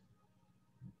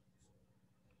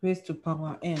raised to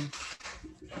power n.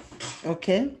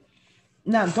 Okay,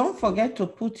 Now, don't forget to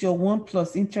put your 1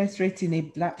 plus interest rate in a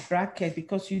bracket,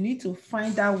 because you need to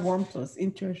find out 1 plus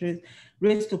interest rate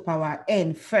raised to power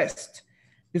n first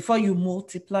before you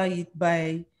multiply it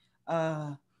by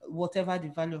whatever the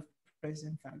value of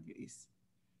present value is.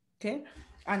 Okay.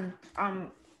 And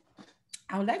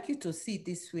I would like you to see it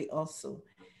this way also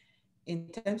in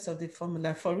terms of the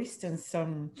formula. For instance,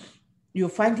 you're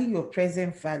finding your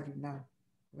present value now,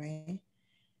 right?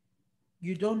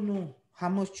 You don't know how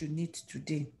much you need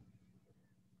today.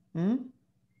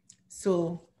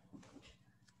 So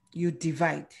you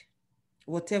divide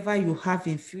whatever you have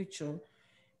in future,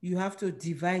 you have to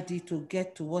divide it to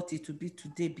get to what it will be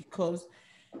today, because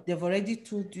they've already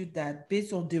told you that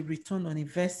based on the return on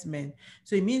investment.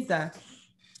 So it means that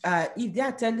if they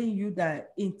are telling you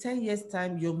that in 10 years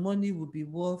time your money will be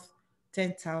worth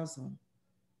 10,000,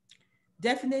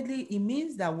 definitely it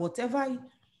means that whatever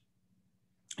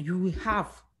you will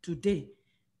have today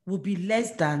will be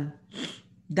less than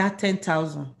that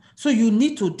 10,000. So you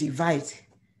need to divide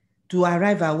to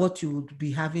arrive at what you would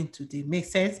be having today. Make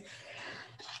sense?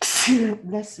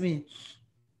 Bless me.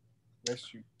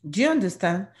 Bless you. Do you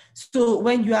understand? So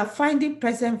when you are finding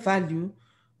present value,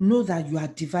 know that you are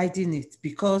dividing it,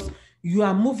 because you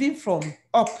are moving from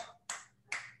up,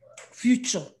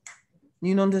 future,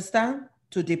 you understand,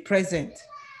 to the present.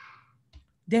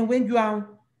 Then when you are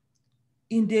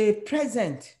in the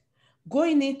present,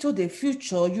 going into the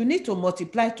future, you need to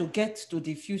multiply to get to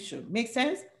the future. Make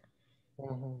sense?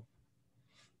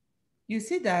 You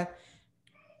see that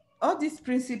all these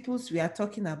principles we are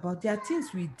talking about, they are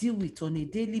things we deal with on a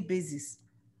daily basis.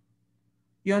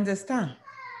 You understand?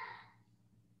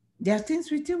 There are things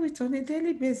we deal with on a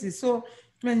daily basis. So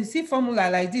when you see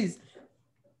formula like this,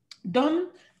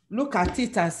 don't look at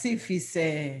it as if it's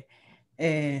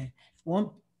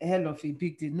one hell of a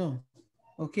big deal. No.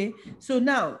 Okay. So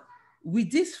now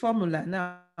with this formula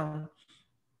now,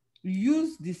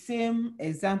 use the same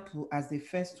example as the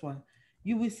first one.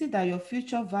 You will see that your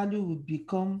future value will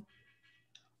become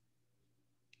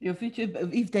your future.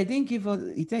 If they didn't give us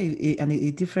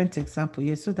a different example,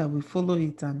 yes, so that we follow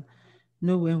it and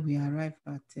know when we arrive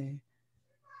at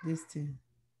this thing.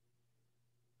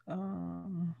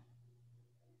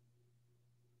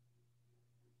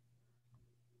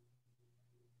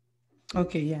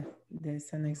 Okay, yeah,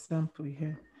 there's an example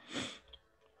here.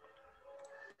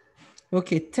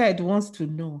 Okay, Ted wants to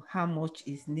know how much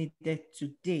is needed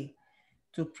today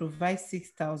to provide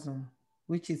 6,000,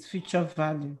 which is future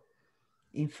value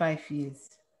in 5 years,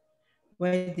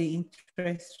 where the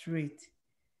interest rate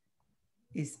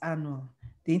is annual.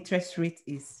 The interest rate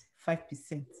is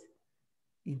 5%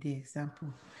 in the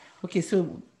example. Okay,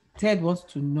 so Ted wants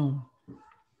to know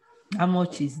how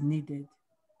much is needed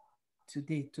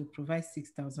today to provide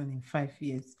 6,000 in 5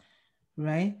 years,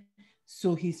 right?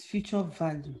 So his future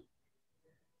value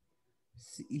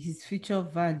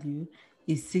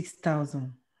is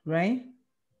 6,000, right?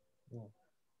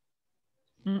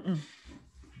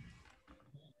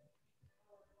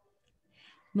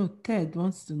 No, Ted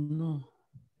wants to know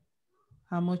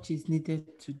how much is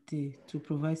needed today to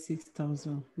provide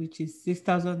 6,000, which is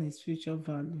 6,000 is future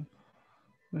value,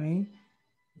 right?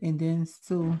 And then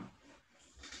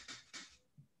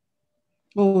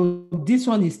this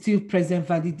one is still present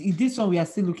value. In this one, we are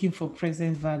still looking for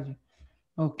present value.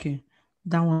 Okay,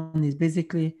 that one is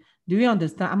basically, do we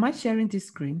understand? Am I sharing this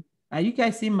screen? Are you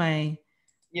guys seeing my?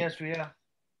 Yes, we are.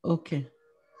 Okay.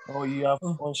 Oh, you have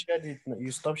unshared it.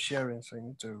 You stopped sharing, so you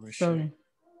need to reshare. Sorry.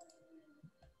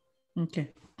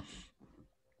 Okay.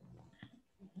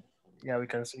 Yeah, we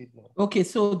can see it now. Okay,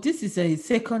 so this is a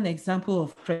second example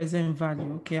of present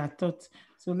value. Okay, I thought,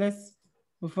 so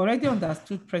we've already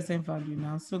understood present value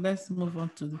now. So let's move on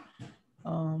to,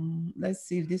 let's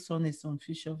see if this one is on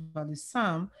future value.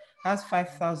 Sam has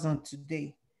 5,000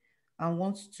 today and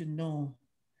wants to know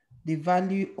the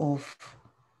value of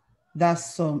that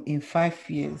sum in 5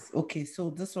 years. Okay, so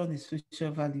this one is future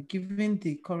value. Given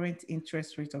the current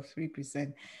interest rate of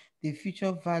 3%, the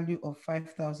future value of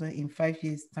 5,000 in 5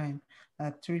 years' time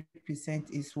at 3%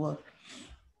 is what?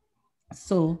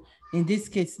 So in this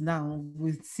case now,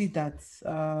 we see that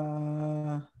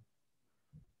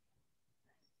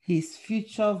his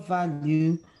future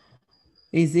value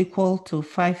is equal to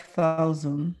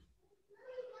 5,000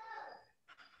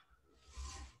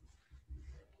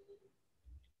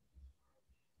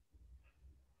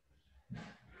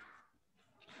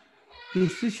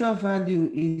 his future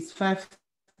value is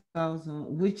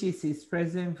 5,000, which is his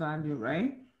present value,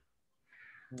 right?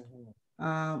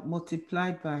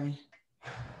 Multiplied by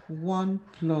 1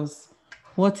 plus,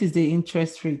 what is the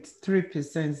interest rate? 3%,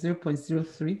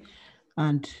 0.03,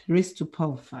 and raised to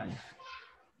power 5.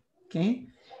 Okay,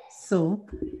 so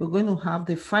we're going to have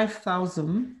the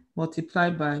 5,000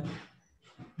 multiplied by,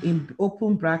 in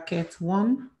open bracket,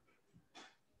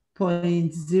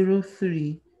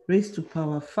 1.03 raised to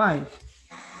power 5.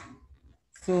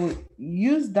 So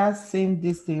use that same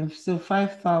distance. So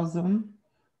 5,000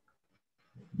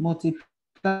 multiplied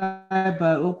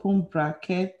by open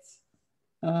bracket,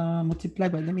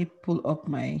 multiplied by, let me pull up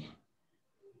my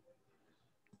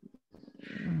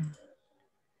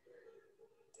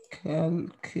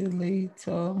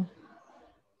calculator.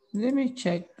 Let me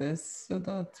check this so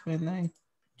that when I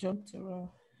jumped around.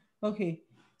 Okay,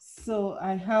 so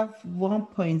I have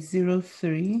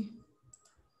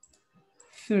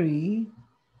 1.033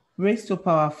 raised to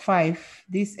power 5,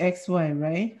 this xy,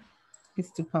 right?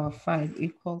 Raised to power 5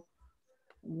 equal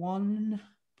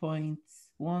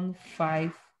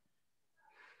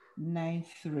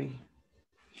 1.1593.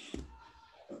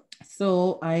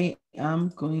 So I am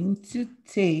going to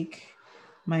take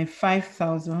my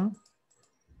 5,000,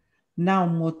 now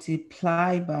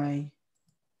multiply by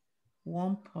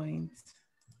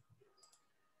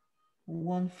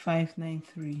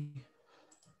 1.1593.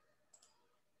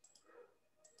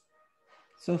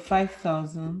 So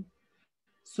 5,000.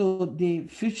 So the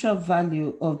future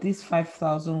value of this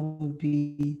 5,000 will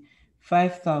be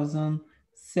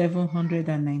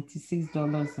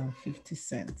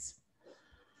 $5,796.50.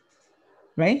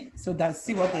 Right? So that's,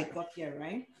 see what I got here,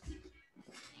 right?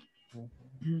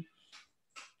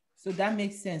 So that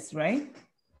makes sense, right?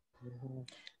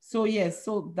 So yes,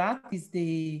 so that is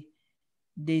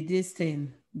this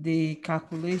thing, the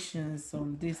calculations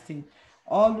on this thing.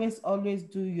 Always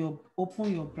do your,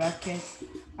 open your bracket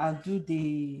and do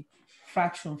the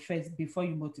fraction first before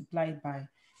you multiply it by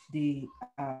the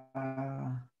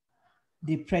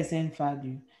present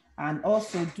value, and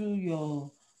also do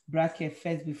your bracket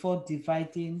first before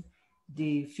dividing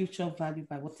the future value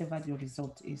by whatever your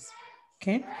result is.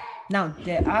 Okay, now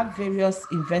there are various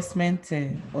investment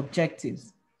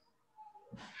objectives.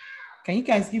 Can you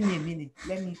guys give me a minute?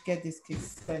 Let me get this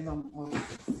case sent on.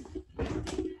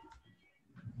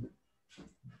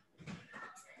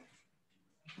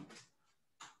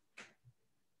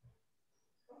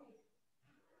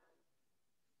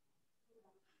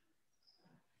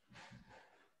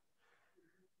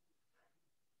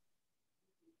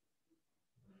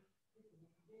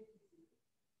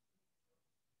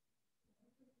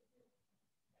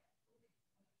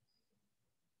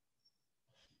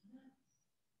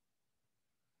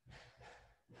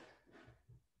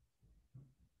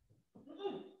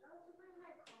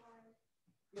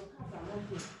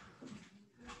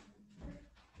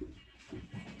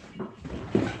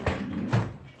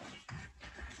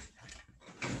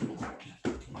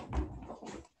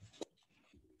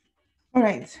 All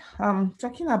right.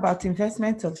 Talking about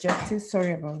investment objectives.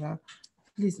 Sorry about that.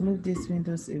 Please move these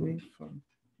windows away from.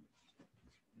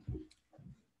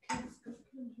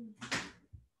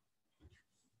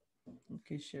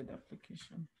 Okay, share the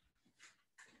application.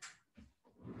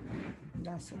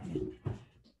 That's okay.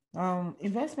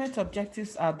 Investment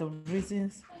objectives are the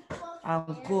reasons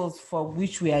and goals for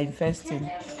which we are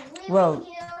investing. Well,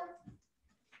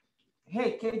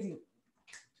 hey, Katie,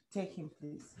 take him,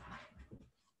 please.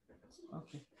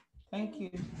 Okay, thank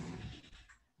you.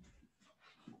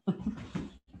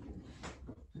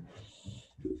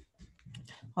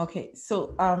 Okay,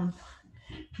 so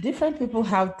different people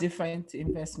have different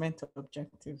investment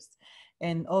objectives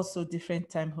and also different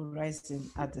time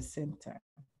horizon at the same time,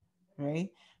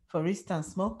 right? For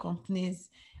instance, small companies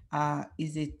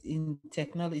is a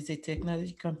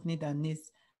technology company that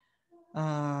needs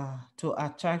to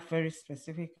attract very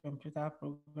specific computer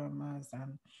programmers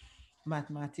and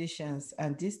mathematicians,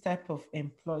 and this type of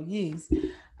employees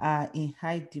are in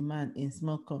high demand in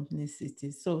small company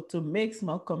cities. So to make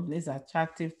small companies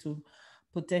attractive to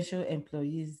potential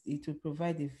employees, it will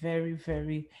provide a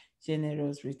very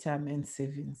generous retirement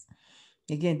savings.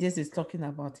 Again, this is talking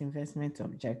about investment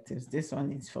objectives. This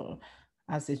one is for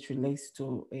as it relates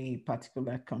to a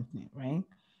particular company, right?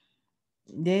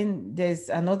 Then there's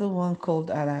another one called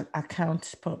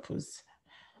account purpose.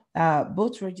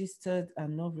 Both registered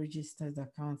and non-registered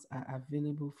accounts are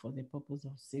available for the purpose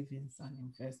of savings and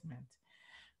investment.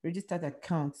 Registered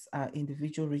accounts are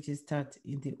individual registered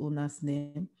in the owner's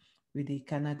name with the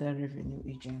Canada Revenue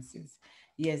Agencies.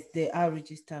 Yes, they are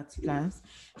registered plans,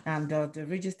 and the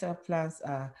registered plans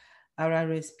are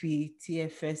RRSP,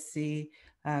 TFSA,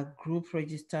 group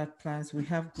registered plans. We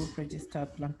have group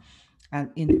registered plan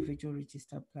and individual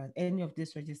registered plan. Any of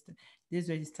these registered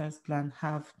plan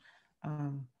have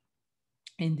um,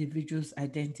 individuals'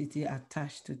 identity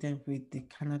attached to them with the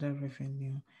Canada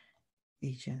Revenue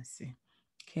Agency.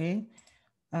 Okay.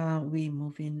 We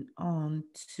moving on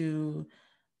to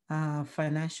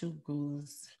financial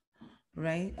goals,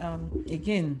 right?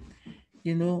 Again,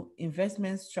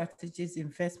 investment strategies,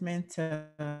 investment,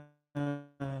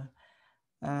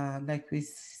 like we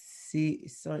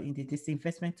saw in this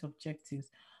investment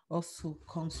objectives also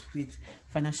comes with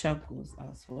financial goals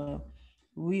as well.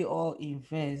 We all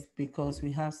invest because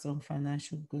we have some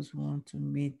financial goals we want to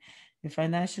meet. The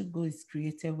financial goal is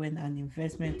created when an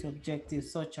investment objective,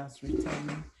 such as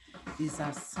retirement, is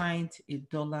assigned a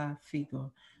dollar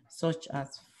figure, such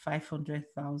as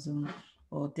 500,000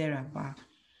 or thereabout.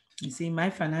 You see, my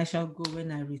financial goal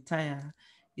when I retire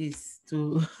is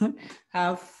to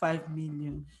have 5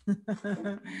 million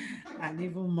and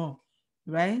even more,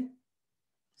 right?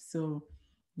 So,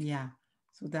 yeah,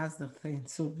 so that's the thing.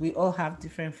 So, we all have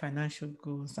different financial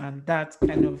goals, and that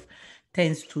kind of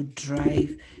tends to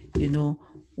drive,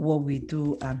 what we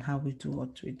do and how we do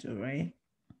what we do, right?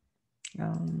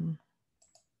 Um,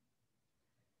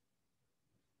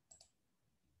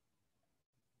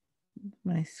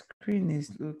 my screen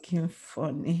is looking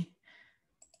funny.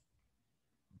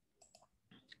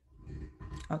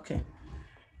 Okay,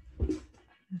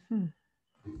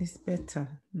 it's better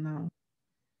now.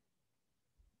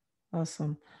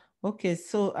 Awesome. Okay,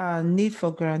 so need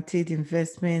for guaranteed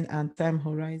investment and time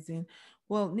horizon.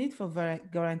 Well, need for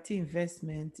guaranteed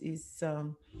investment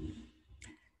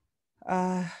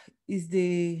uh is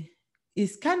the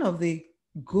is kind of the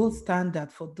gold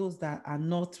standard for those that are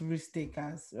not risk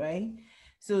takers, right?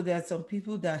 So there are some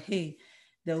people that, hey,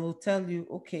 they will tell you,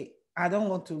 okay, I don't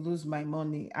want to lose my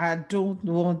money. I don't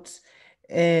want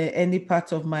any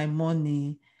part of my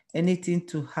money, anything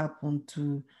to happen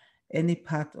to any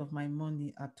part of my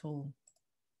money at all.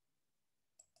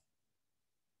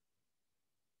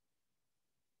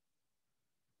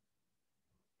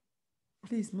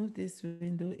 Please move this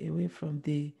window away from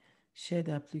the shared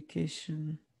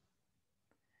application.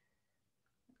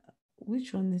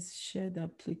 Which one is shared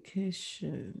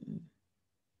application?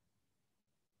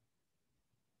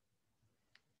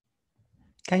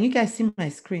 Can you guys see my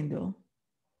screen though?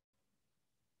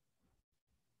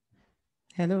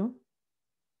 Hello?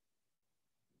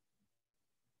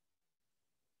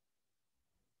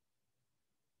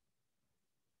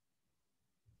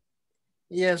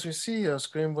 Yes, we see your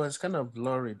screen, but it's kind of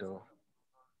blurry though.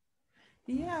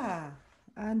 Yeah.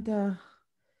 And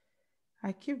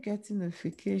I keep getting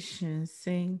notifications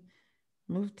saying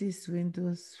move these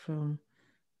windows from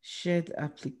shared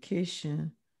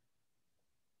application.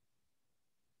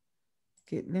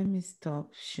 Okay, let me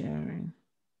stop sharing.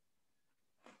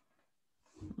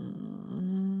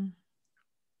 Mm.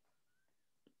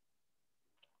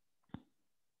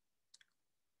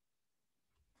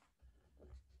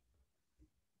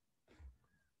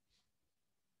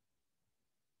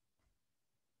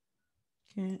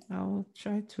 Okay, I will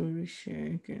try to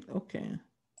reshare again. Okay,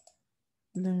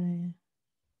 let me.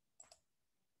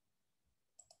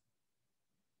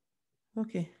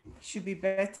 Okay, should be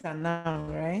better now,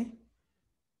 right?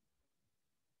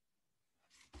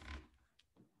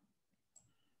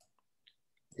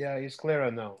 Yeah, it's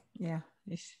clearer now. Yeah.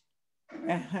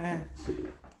 Uh-huh.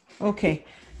 Okay.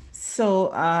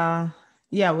 So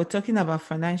yeah, we're talking about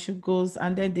financial goals,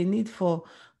 and then the need for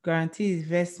guaranteed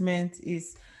investment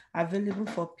is available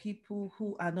for people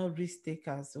who are not risk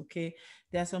takers. Okay.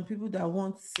 There are some people that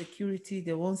want security,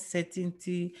 they want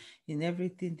certainty in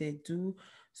everything they do.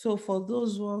 So for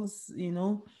those ones,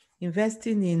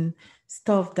 investing in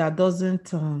stuff that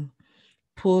doesn't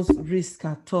pose risk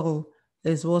at all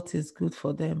is what is good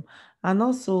for them. And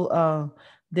also,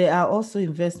 there are also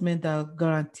investment that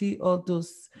guarantee all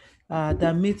those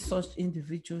that meet such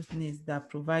individuals' needs, that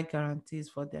provide guarantees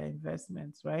for their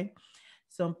investments, right?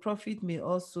 Some profit may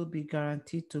also be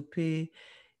guaranteed to pay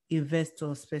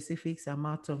investors specific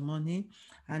amount of money,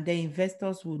 and the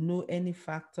investors will know any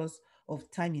factors of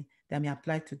timing that may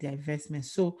apply to their investment.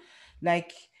 So,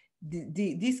 like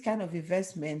this kind of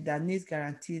investment that needs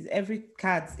guarantees, every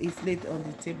card is laid on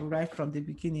the table right from the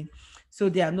beginning, so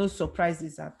there are no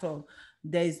surprises at all.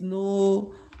 There is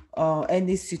no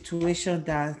any situation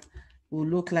that will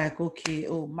look like, okay,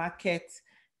 oh, market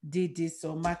did this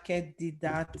or market did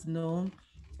that. No,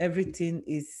 everything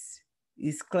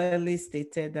is clearly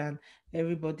stated, and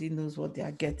everybody knows what they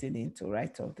are getting into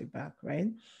right off the back, right?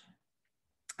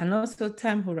 And also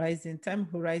time horizon. Time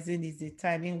horizon is the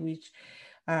time in which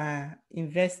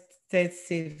invested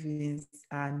savings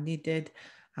are needed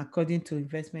according to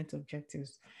investment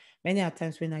objectives. Many a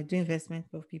times when I do investment,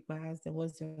 of people ask them,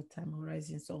 what's your time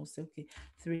horizon? So I'll say, okay,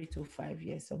 3 to 5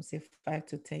 years. Some say 5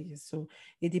 to 10 years. So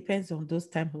it depends on those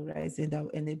time horizon that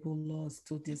will enable us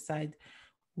to decide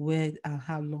where and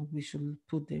how long we should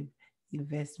put the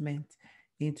investment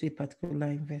into a particular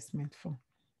investment fund.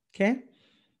 Okay.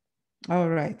 All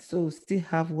right. So still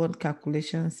have one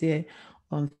calculations here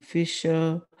on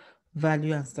future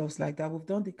value and stuff like that. We've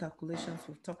done the calculations.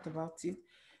 We've talked about it.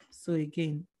 So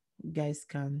again, you guys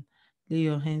can lay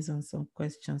your hands on some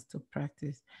questions to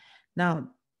practice. Now,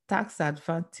 tax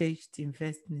advantaged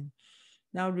investing.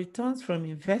 Now, returns from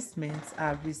investments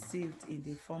are received in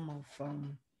the form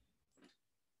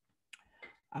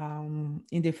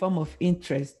of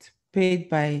interest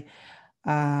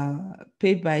uh,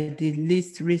 paid by the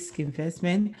least risk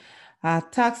investment, are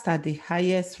taxed at the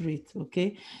highest rate.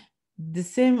 Okay, the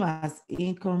same as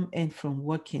income earned from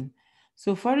working.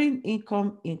 So foreign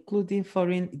income, including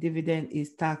foreign dividend,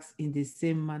 is taxed in the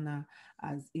same manner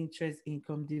as interest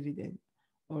income dividend.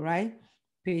 All right,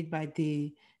 paid by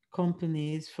the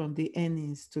companies from the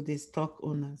earnings to the stock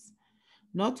owners.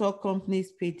 Not all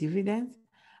companies pay dividends,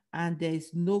 and there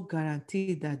is no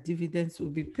guarantee that dividends will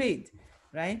be paid,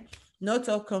 right? Not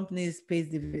all companies pay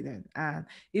dividend, and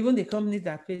even the companies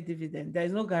that pay dividend, there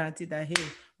is no guarantee that hey,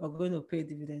 we're going to pay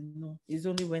dividend. No, it's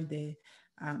only when they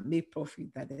make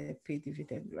profit that they pay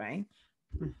dividend, right?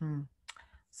 Mhm.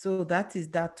 So that is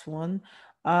that one.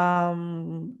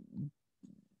 Um,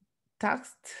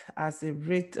 taxed as a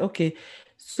rate. Okay,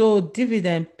 so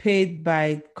dividend paid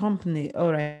by company.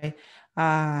 All right,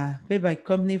 paid by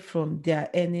company from their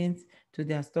earnings to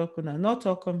their stock owner. Not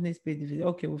all companies pay dividend.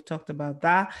 Okay, we've talked about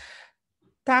that.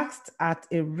 Taxed at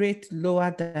a rate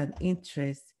lower than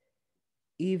interest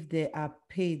if they are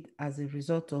paid as a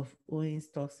result of owning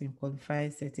stocks in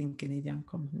qualified certain Canadian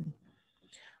company.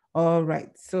 All right.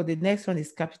 So the next one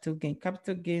is capital gain.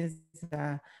 Capital gains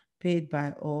are paid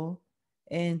by all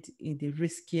and in the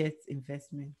riskiest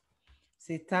investment.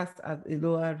 Say taxed at a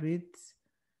lower rate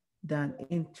than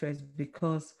interest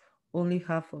because only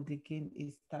half of the gain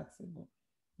is taxable.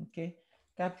 Okay.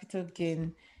 Capital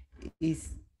gain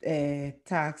is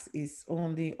tax is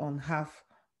only on half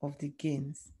of the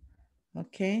gains.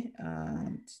 Okay.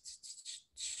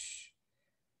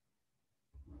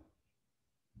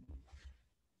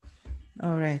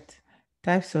 All right.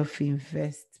 Types of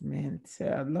investment.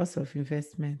 Lots of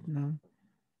investment now.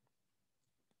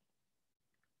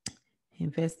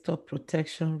 Investor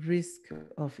protection, risk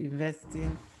of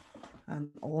investing, and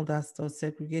all that stuff.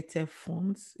 Segregated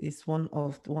funds is one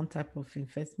type of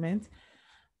investment.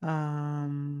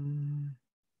 Um,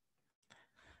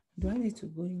 do I need to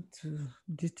go into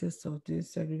details of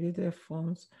this segregated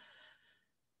funds?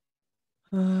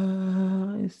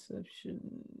 Inception.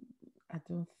 I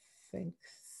don't think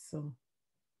so.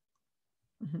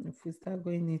 If we start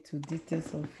going into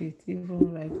details of it,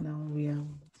 even right now, we are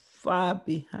far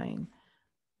behind.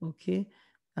 Okay.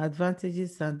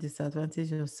 Advantages and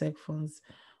disadvantages of seg funds.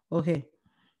 Okay.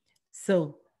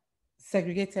 So,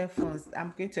 segregated funds,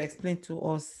 I'm going to explain to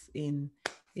us in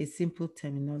a simple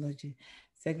terminology.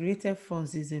 Segregated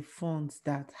funds is a fund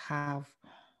that have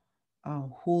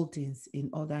holdings in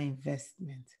other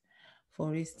investments.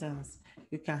 For instance,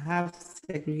 you can have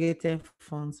segregated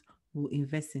funds who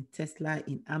invest in Tesla,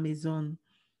 in Amazon,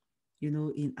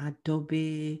 in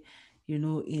Adobe,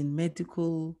 in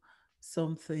medical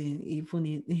something,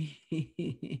 even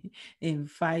in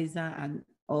Pfizer and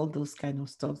all those kind of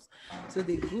stuff. So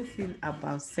the good thing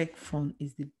about SecFund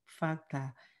is the fact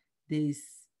that there is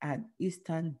an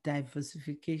instant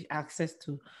diversification access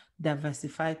to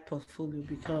diversified portfolio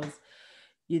because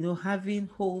having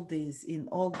holdings in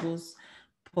all those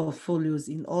portfolios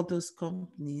in all those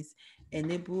companies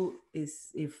enable is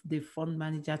if the fund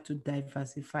manager to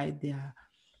diversify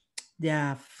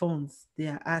their funds,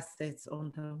 their assets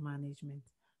under management.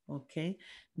 Okay.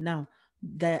 Now,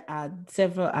 there are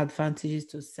several advantages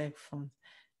to sec funds.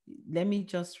 Let me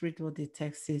just read what the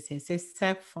text says here. It says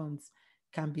sec funds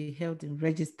can be held in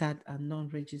registered and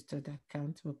non-registered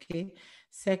accounts. Okay.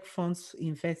 Sec funds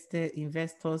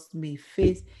investors may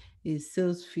face a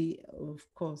sales fee, of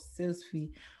course, sales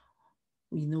fee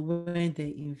when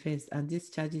they invest, and this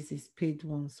charges is paid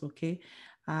once. Okay.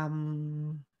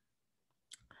 um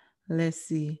let's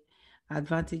see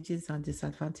advantages and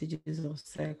disadvantages of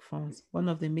sec funds. One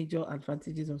of the major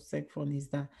advantages of sec fund is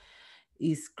that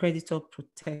is creditor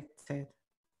protected.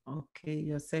 Okay,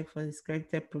 your sec fund is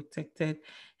creditor protected,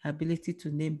 ability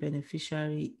to name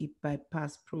beneficiary, it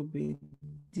bypass probate.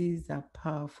 These are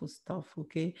powerful stuff.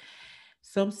 Okay,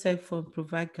 some sec fund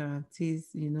provide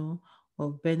guarantees,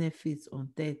 of benefits on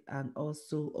debt and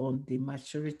also on the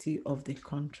maturity of the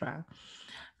contract,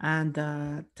 and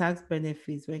tax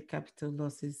benefits when capital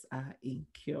losses are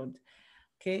incurred.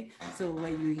 Okay, so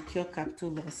when you incur capital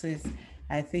losses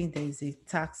I think there is a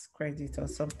tax credit or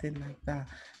something like that.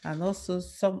 And also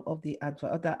some of the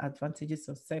other advantages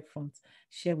of seg funds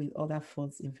share with other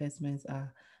funds investments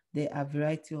are there are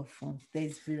variety of funds. There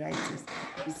is varieties.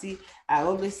 You see, I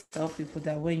always tell people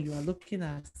that when you are looking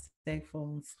at seg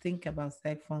funds, think about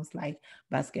seg funds like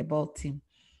basketball team.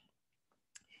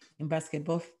 In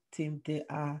basketball team, there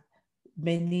are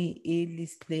many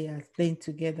A-list players playing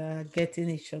together, getting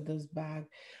each other's back.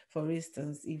 For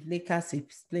instance, if Lakers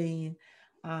is playing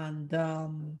and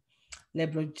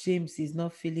LeBron James is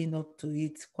not feeling up to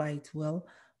it quite well,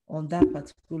 on that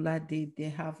particular day, they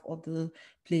have other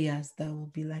players that will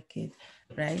be like it,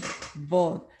 right?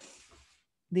 But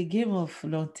the game of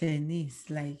lawn tennis,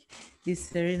 like if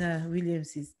Serena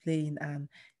Williams is playing and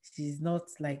she's not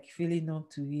like feeling up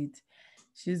to it,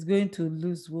 she's going to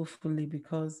lose woefully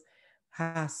because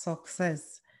her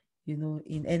success,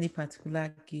 in any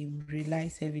particular game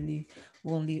relies heavily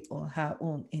only on her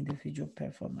own individual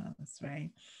performance, right?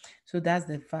 So that's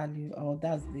the value or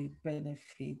that's the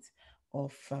benefit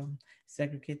of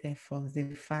segregated funds,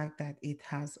 the fact that it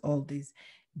has all these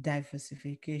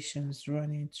diversifications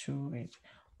running through it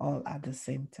all at the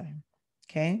same time.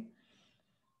 Okay.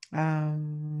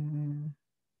 Um,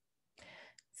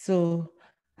 so,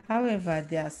 however,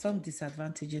 there are some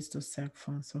disadvantages to seg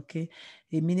funds. Okay.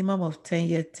 A minimum of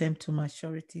 10-year term to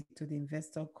maturity to the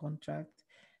investor contract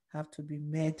have to be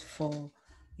met for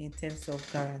in terms of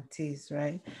guarantees,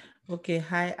 right? Okay,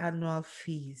 high annual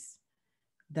fees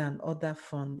than other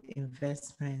fund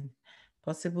investment,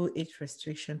 possible age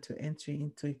restriction to entry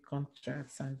into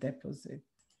contracts and deposit.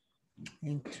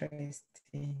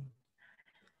 Interesting.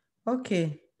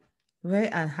 Okay, where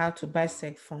and how to buy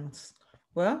seg funds?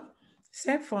 Well,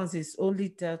 seg funds is only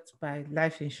dealt by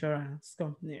life insurance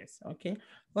companies, okay?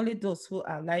 Only those who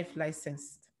are life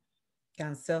licensed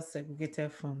can sell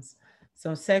segregated funds.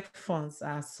 Some seg funds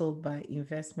are sold by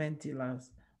investment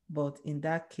dealers, but in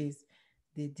that case,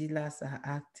 the dealers are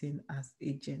acting as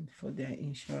agent for their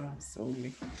insurance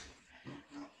only.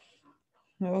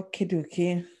 Okay,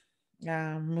 okay.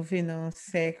 Moving on,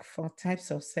 seg for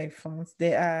types of seg funds.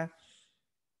 There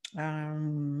are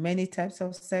many types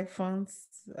of seg funds.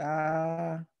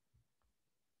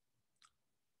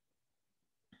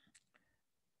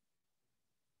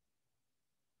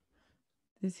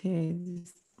 This here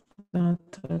is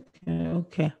not okay.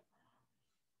 Okay.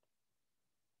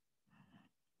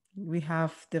 We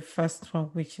have the first one,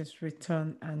 which is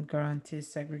return and guarantee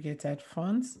segregated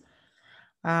funds.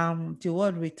 The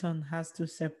word return has two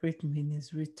separate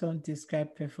meanings. Return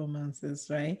describe performances,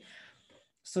 right?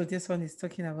 So this one is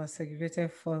talking about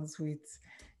segregated funds with,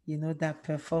 that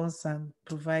performs and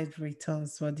provide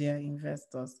returns for their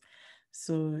investors.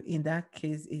 So in that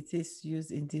case, it is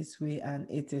used in this way and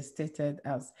it is stated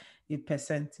as a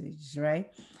percentage,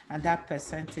 right? And that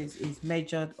percentage is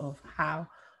measured of how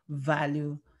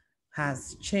value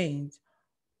has changed,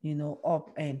 up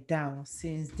and down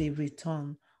since the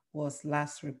return was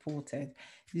last reported.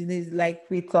 It's like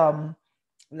with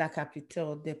La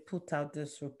Capital, they put out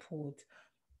this report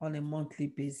on a monthly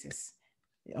basis.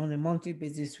 On a monthly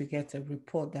basis, we get a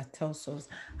report that tells us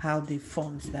how the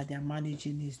funds that they're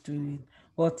managing is doing,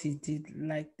 what it did,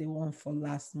 like the one for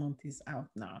last month is out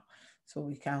now. So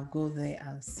we can go there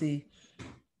and see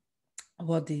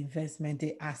what the investment,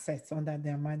 the assets under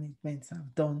their management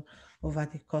have done over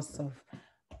the course of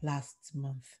last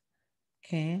month.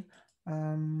 Okay.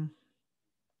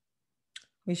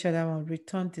 Which other one?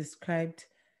 Return describes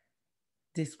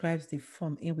the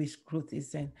form in which growth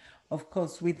is in. Of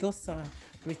course, with those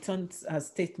return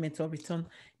statements or return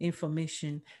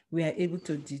information, we are able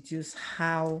to deduce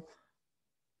how,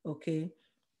 okay,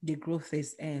 the growth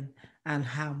is in and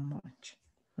how much,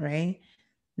 right?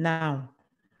 Now,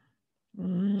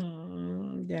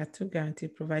 there are two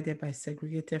guarantees provided by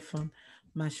segregated fund,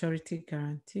 maturity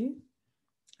guarantee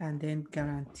and then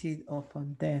guaranteed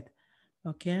upon death,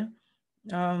 okay?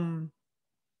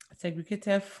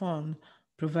 Segregated fund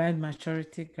provide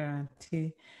maturity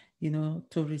guarantee,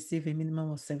 to receive a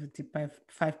minimum of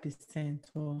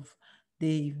 75% of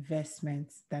the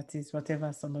investments, that is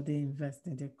whatever somebody invests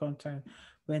in the contract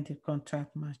when the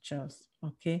contract matures,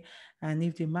 okay? And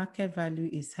if the market value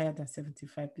is higher than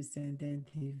 75%, then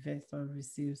the investor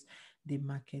receives the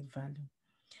market value.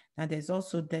 And there's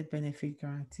also death benefit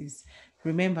guarantees.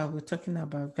 Remember, we're talking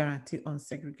about guarantee on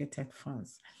segregated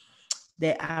funds.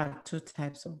 There are two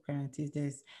types of guarantees.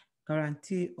 There's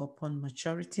guarantee upon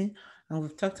maturity, and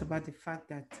we've talked about the fact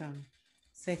that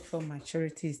seg for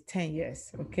maturity is 10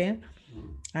 years, okay?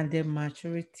 And then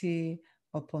maturity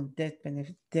upon death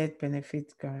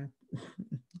benefit guarantee.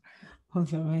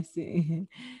 What am I saying?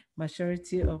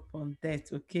 Maturity upon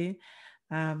death, okay?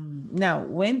 Now,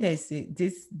 when they say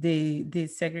this, the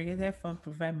segregated fund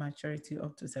provide maturity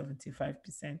up to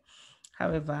 75%.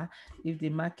 However, if the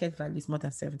market value is more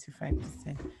than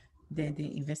 75%, then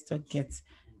the investor gets,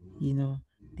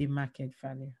 the market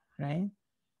value, right?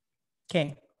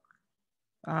 Okay.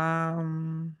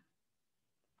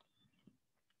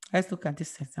 Let's look at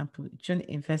this example. June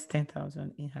invests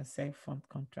 10,000 in her Segfund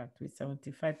contract with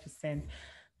 75%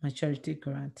 maturity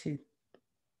guaranteed.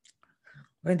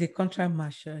 When the contract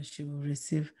matures, she will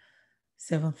receive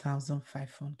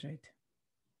 7,500,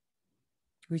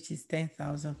 which is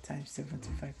 10,000 times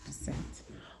 75%,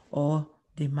 or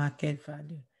the market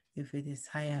value if it is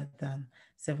higher than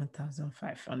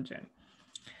 7,500.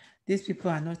 These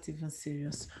people are not even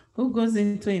serious. Who goes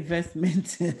into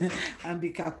investment and be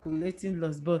calculating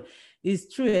loss? But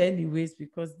it's true anyways,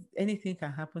 because anything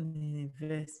can happen in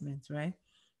investment, right?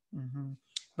 Mm-hmm.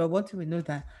 But what we know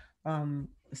that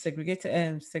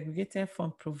segregated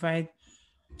fund provide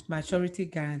maturity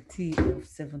guarantee of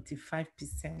 75%.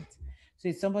 So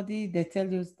if somebody, they tell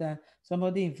you that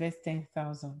somebody invests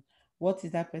 10,000, what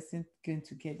is that person going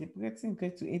to get? The person is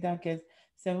going to either get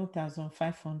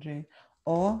 7,500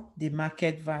 or the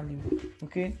market value.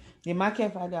 Okay, the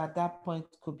market value at that point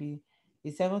could be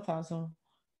the 7,000,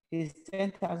 is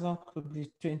 10,000 could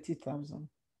be 20,000.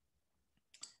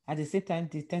 At the same time,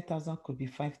 the 10,000 could be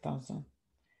 5,000.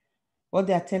 What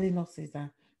they are telling us is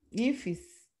that if his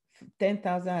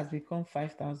 10,000 has become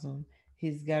 5,000,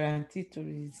 he's guaranteed to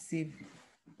receive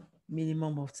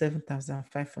minimum of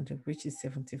 7,500, which is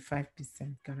 75%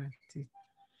 guaranteed.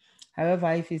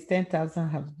 However, if his 10,000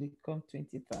 has become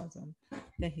 20,000,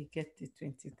 then he gets the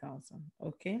 20,000.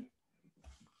 Okay.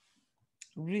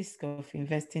 Risk of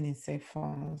investing in safe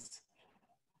funds.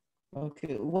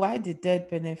 Okay. Why the death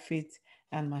benefit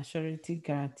and maturity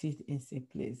guaranteed in safe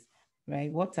place?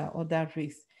 Right? What are other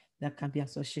risks that can be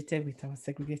associated with our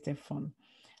segregated fund?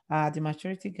 The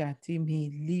maturity guarantee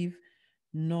may leave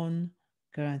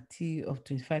non-guarantee of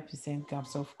 25%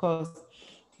 gaps. Of course,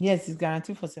 yes, it's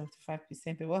guaranteed for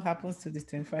 75%, but what happens to the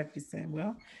 25%?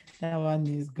 Well, that one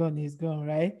is gone,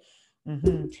 right?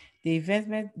 Mm-hmm.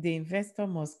 The investor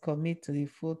must commit to the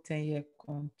full 10-year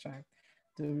contract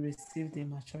to receive the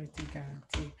maturity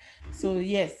guarantee. So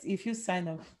yes, if you sign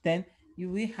up, then you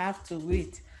will have to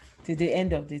wait till the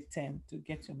end of the term to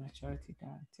get your maturity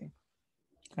guarantee.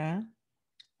 Okay.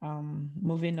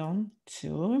 Moving on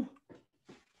to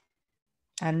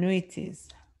annuities.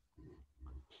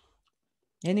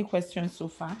 Any questions so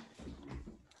far?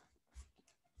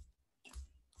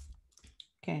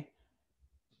 Okay.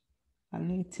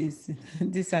 Annuities.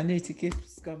 This annuity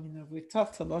keeps coming up. We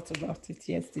talked a lot about it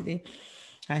yesterday,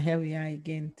 and here we are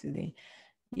again today.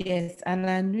 Yes, an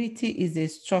annuity is a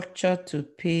structure to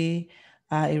pay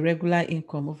a regular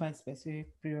income over a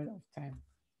specific period of time.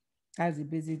 That's the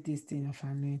basic distinction of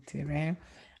annuity, right?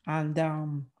 And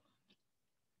an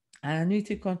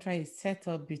annuity contract is set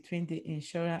up between the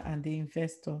insurer and the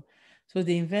investor. So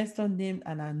the investor named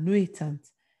an annuitant,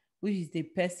 which is the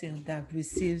person that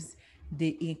receives the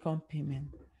income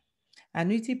payment.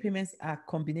 Annuity payments are a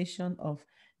combination of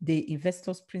the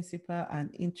investor's principal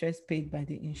and interest paid by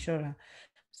the insurer.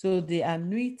 So the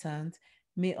annuitant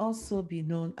may also be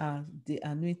known as the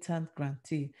annuitant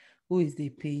grantee, who is the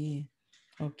payee.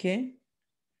 Okay?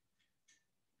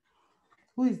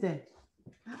 Who is that?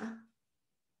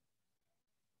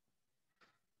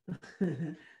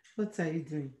 What are you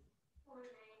doing?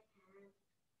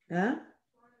 Huh?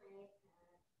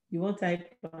 You want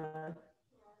iPad?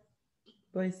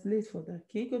 But it's late for that.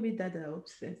 Can you go meet Dada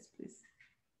upstairs, please?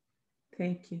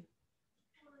 Thank you.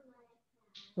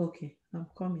 Okay, I'm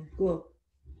coming. Go up.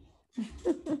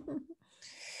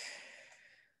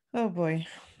 Oh boy.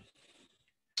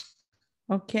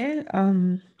 Okay.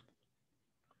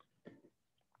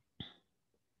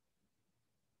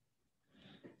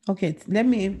 Okay, let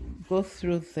me go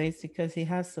through this because he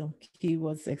has some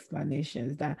keywords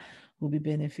explanations that will be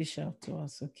beneficial to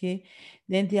us. Okay.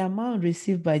 Then the amount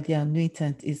received by the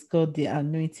annuitant is called the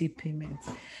annuity payment.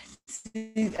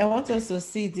 See, I want us to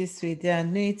see this way. The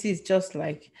annuity is just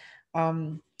like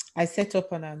I set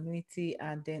up an annuity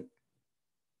and then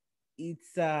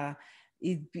it's the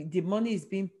money is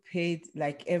being paid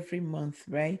like every month,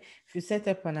 right? If you set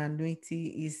up an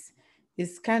annuity,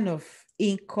 is kind of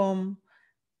income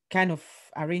kind of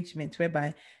arrangement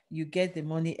whereby you get the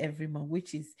money every month,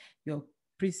 which is your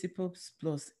principals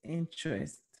plus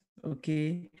interest.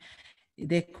 Okay.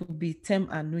 There could be term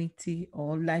annuity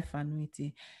or life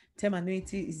annuity. Term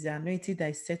annuity is the annuity that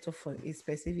is set up for a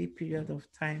specific period of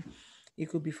time. It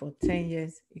could be for 10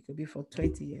 years, it could be for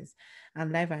 20 years.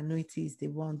 And life annuity is the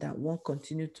one that won't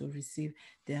continue to receive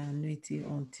the annuity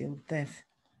until death.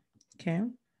 Okay.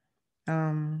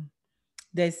 Um,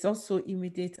 there's also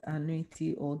immediate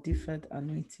annuity or deferred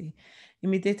annuity.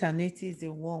 Immediate annuity is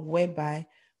the one whereby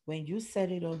when you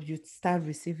set it up, you start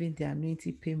receiving the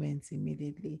annuity payments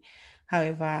immediately.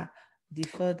 However,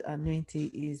 deferred annuity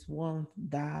is one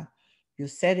that you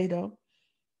set it up,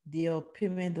 your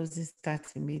payment doesn't start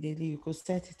immediately. You could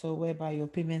set it up whereby your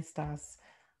payment starts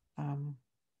um,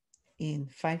 in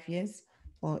 5 years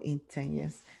or in 10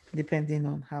 years, depending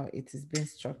on how it is being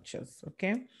structured.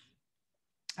 Okay.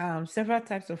 Several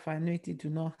types of annuity do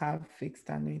not have fixed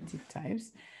annuity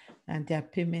types, and their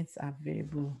payments are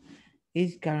variable.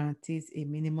 Each guarantees a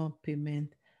minimum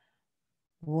payment.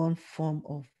 One form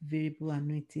of variable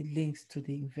annuity links to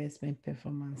the investment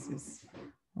performances.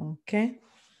 Okay.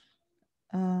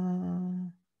 Uh,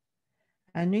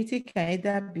 Annuity can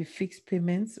either be fixed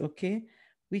payments, okay,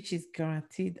 which is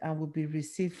guaranteed and will be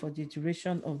received for the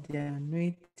duration of the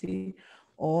annuity,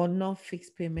 or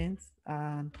non-fixed payments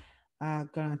and are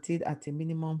guaranteed at a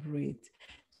minimum rate.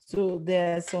 So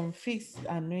there are some fixed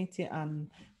annuity and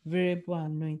variable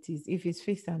annuities. If it's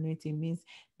fixed annuity, it means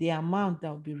the amount that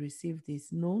will be received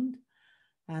is known,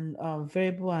 and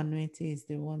variable annuity is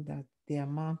the one that the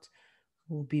amount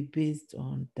will be based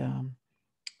on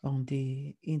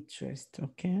the interest.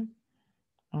 Okay,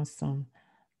 awesome.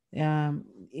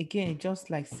 Again, just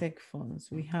like seg funds,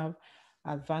 we have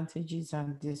advantages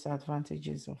and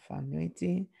disadvantages of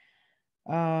annuity.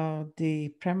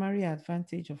 The primary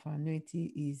advantage of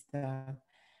annuity is that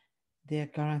they're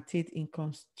guaranteed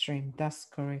income stream. That's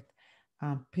correct.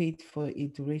 And paid for a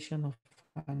duration of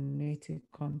annuity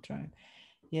contract.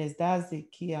 Yes, that's the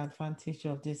key advantage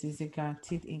of this, is a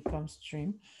guaranteed income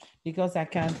stream, because I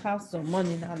can have some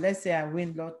money now. Let's say I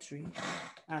win lottery,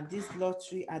 and this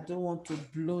lottery, I don't want to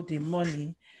blow the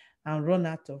money and run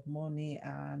out of money,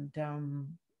 and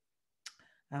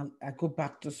I go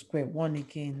back to square one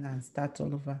again and start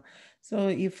all over. So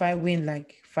if I win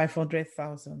like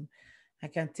 500,000, I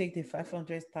can take the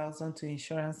 500,000 to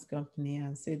insurance company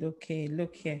and say, okay,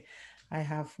 look here, I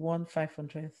have won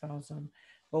 500,000.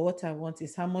 But what I want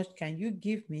is, how much can you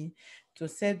give me to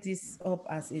set this up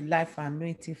as a life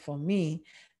annuity for me,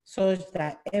 such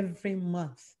that every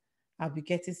month I'll be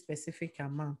getting specific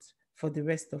amount for the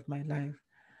rest of my life.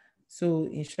 So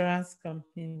insurance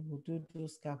company will do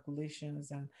those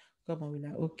calculations and come up with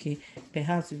like, okay,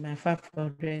 perhaps with my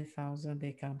 500,000,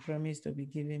 they can promise to be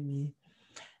giving me,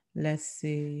 let's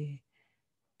say,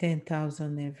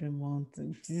 10,000 every month.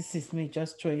 This is me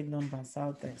just throwing numbers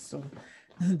out there. So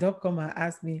don't come and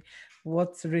ask me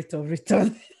what rate of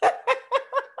return.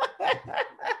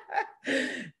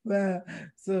 Well,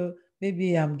 so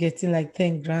maybe I'm getting like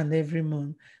 10 grand every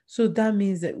month. So that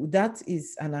means that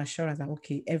is an assurance that,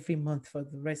 okay, every month for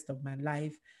the rest of my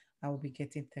life, I will be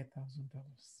getting $10,000.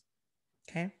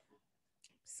 Okay.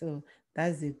 So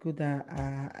that's a good,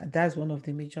 that's one of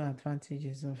the major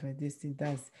advantages of this thing.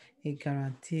 That's a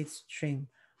guaranteed stream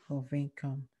of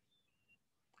income.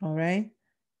 All right.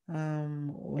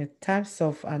 With types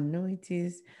of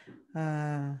annuities,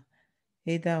 uh,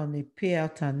 either on a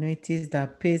payout annuities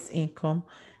that pays income,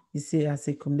 you see, as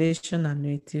accumulation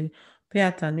annuity.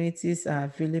 Payout annuities are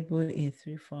available in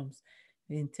three forms: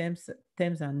 in terms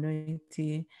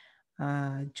annuity,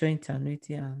 joint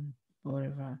annuity, and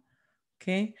whatever.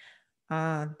 Okay.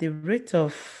 The rate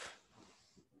of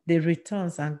the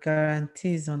returns and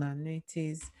guarantees on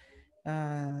annuities,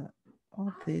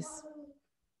 all this.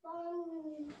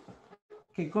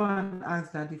 Okay, go and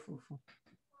ask Daddy Fufu.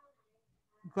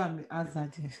 Go and ask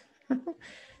Daddy.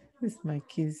 This is my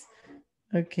kids.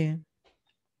 Okay.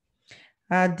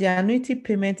 The annuity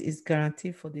payment is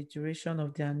guaranteed for the duration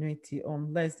of the annuity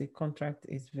unless the contract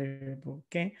is variable.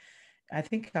 Okay. I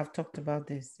think I've talked about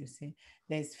this. You see,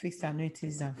 there's fixed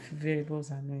annuities and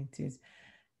variables annuities.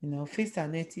 Fixed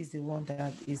annuity is the one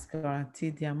that is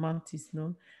guaranteed, the amount is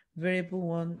known. Variable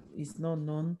one is not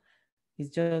known. It's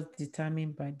just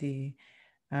determined by the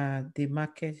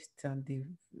market and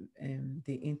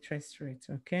the interest rate.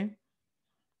 Okay.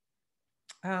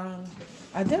 Um,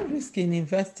 are there risks in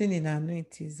investing in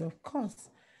annuities? Of course,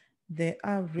 there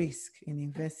are risks in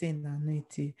investing in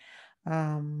annuity.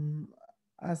 Um,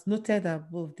 as noted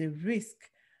above, the risk,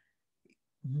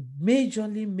 major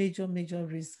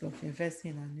risk of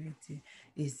investing in annuity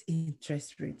is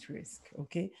interest rate risk.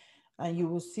 Okay. And you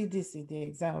will see this in the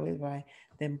exam whereby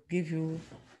they give you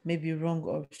maybe wrong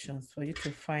options for you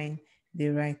to find the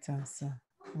right answer.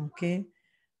 Okay.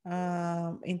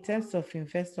 In terms of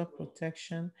investor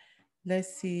protection,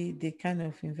 let's see the kind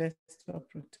of investor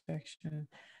protection.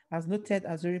 as noted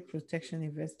Azuri protection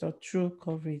investor through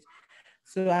coverage.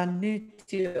 So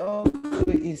annuity also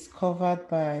is covered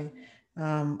by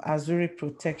Azuri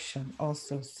protection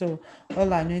also. So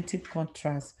all annuity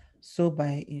contracts sold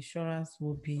by insurance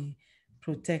will be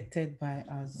protected by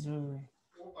Azuri.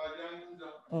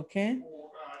 Okay.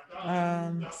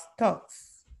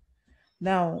 Stocks.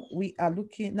 Now we are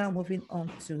looking, now moving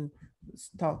on to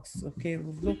stocks. Okay,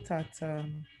 we've looked at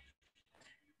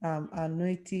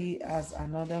annuity as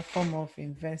another form of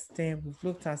investing. We've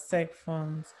looked at seg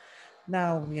funds.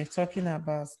 Now we are talking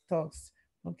about stocks.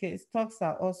 Okay, stocks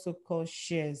are also called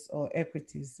shares or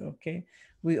equities. Okay,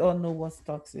 we all know what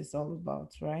stocks is all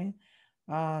about, right?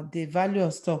 The value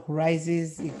of stock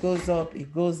rises, it goes up,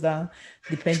 it goes down,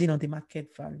 depending on the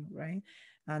market value, right?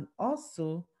 And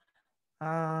also,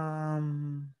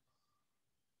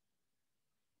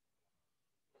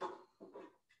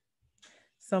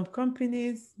 some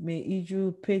companies may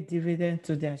issue pay dividend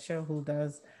to their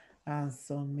shareholders and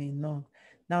some may not.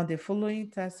 Now, the following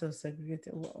types of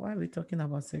segregated, why are we talking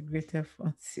about segregated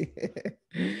funds here?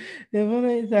 The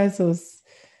following types of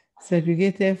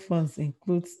segregated funds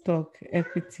include stock,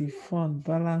 equity, fund,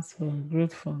 balance fund,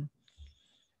 growth fund.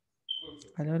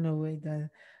 I don't know where the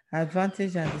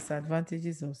advantage and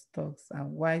disadvantages of stocks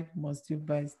and why must you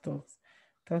buy stocks.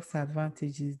 Stocks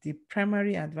advantages. The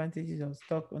primary advantages of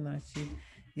stock ownership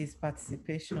is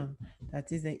participation, that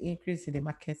is the increase in the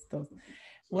market stocks.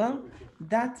 Well,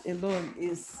 that alone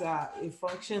is a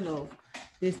function of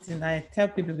this thing. I tell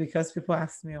people because people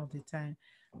ask me all the time,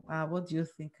 what do you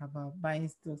think about buying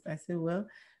stocks? I say, well,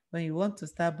 when you want to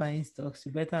start buying stocks,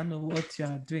 you better know what you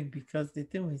are doing, because the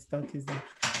thing with stock is that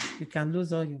you can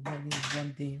lose all your money in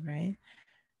one day, right?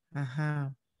 Uh-huh.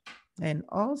 And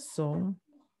also,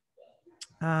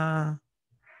 uh,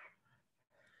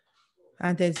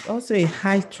 and there's also a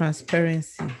high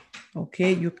transparency.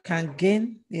 Okay, you can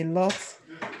gain a lot,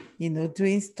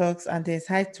 doing stocks, and there's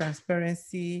high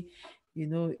transparency,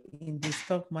 in the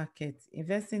stock market.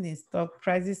 Investing in stock,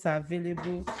 prices are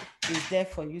available, it's there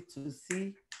for you to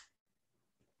see,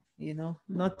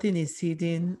 nothing is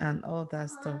hidden and all that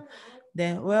stuff.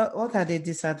 Then, well, what are the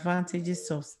disadvantages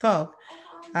of stock?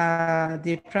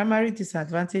 The primary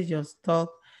disadvantage of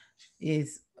stock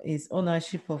is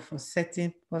ownership of a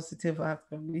certain positive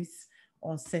outcome, is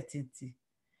uncertainty.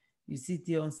 You see,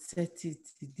 the uncertainty,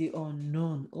 the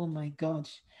unknown. Oh my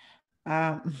gosh.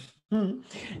 Um,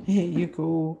 you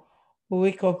go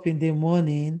wake up in the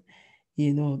morning,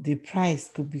 the price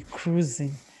could be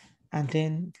cruising, and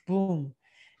then boom.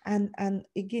 And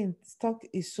again, stock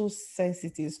is so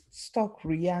sensitive. Stock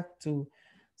react to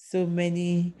so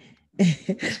many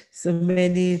so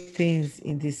many things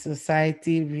in the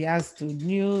society, reacts to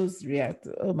news, react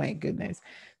to, oh my goodness.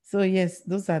 So yes,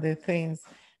 those are the things,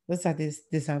 those are the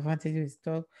disadvantages of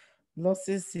stock.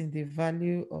 Losses in the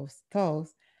value of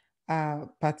stocks are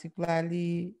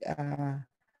particularly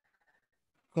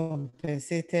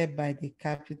compensated by the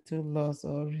capital loss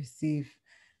or receive,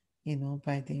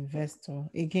 by the investor.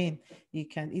 Again, you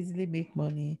can easily make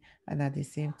money and at the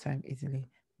same time easily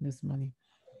lose money.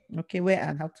 Okay, where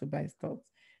and how to buy stocks?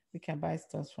 We can buy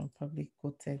stocks from public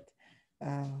quoted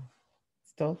uh,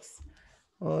 stocks,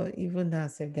 or even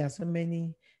as there are so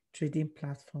many trading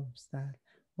platforms that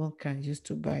one can use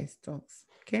to buy stocks.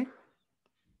 Okay.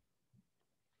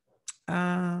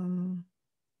 Um,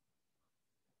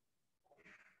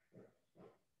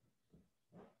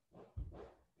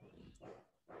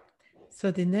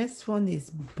 so the next one is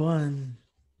bond.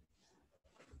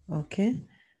 Okay.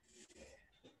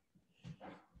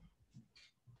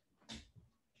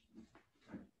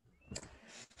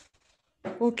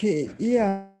 Okay,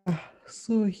 yeah.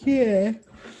 So here,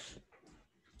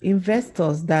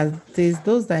 investors, that is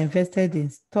those that invested in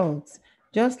stocks,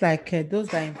 just like those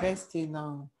that invest in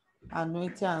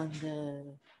annuity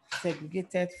and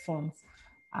segregated funds,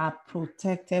 are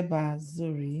protected by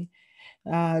Azuri.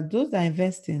 Those that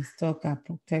invest in stock are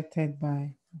protected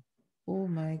by, oh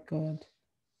my God.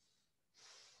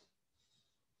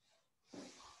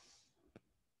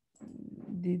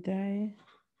 Did I?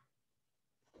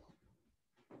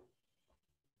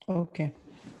 Okay.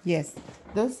 Yes.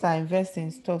 Those that invest in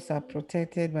stocks are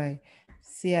protected by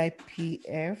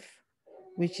CIPF,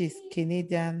 which is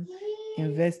Canadian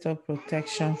Investor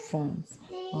Protection Funds.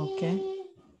 Okay.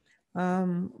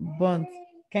 Bonds.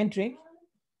 Kendrick,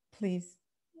 please.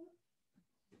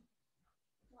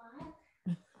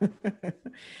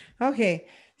 Okay.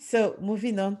 So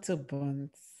moving on to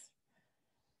bonds.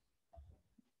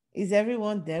 Is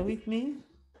everyone there with me?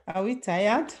 Are we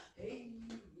tired?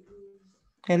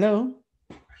 Hello?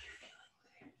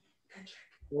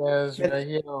 Yes, we are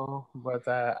here, but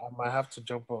I might have to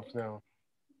jump off now.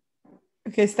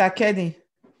 Okay, Star Kenny.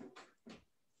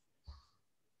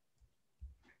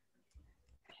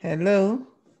 Hello.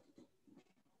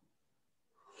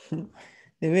 The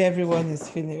way everyone is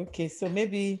feeling. Okay, so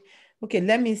maybe, okay,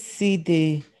 let me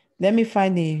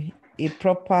find a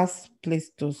proper place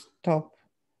to stop.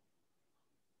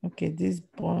 Okay, this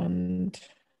bond.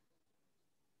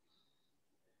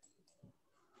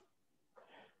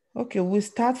 Okay, we'll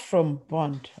start from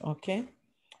bond, okay?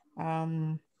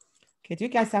 Okay, do you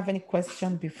guys have any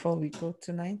question before we go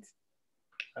tonight?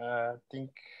 I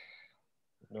think,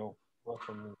 no, not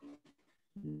for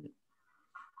me.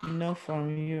 No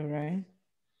from you, right?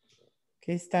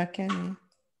 Okay, Star Kenny.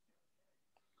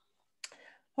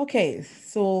 Okay,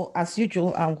 so as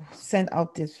usual, I'll send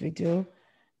out this video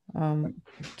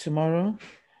tomorrow.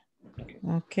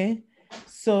 Okay,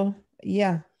 so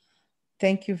yeah,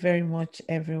 thank you very much,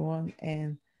 everyone,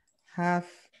 and have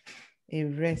a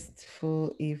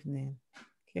restful evening.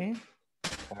 Okay.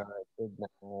 All right, good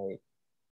night.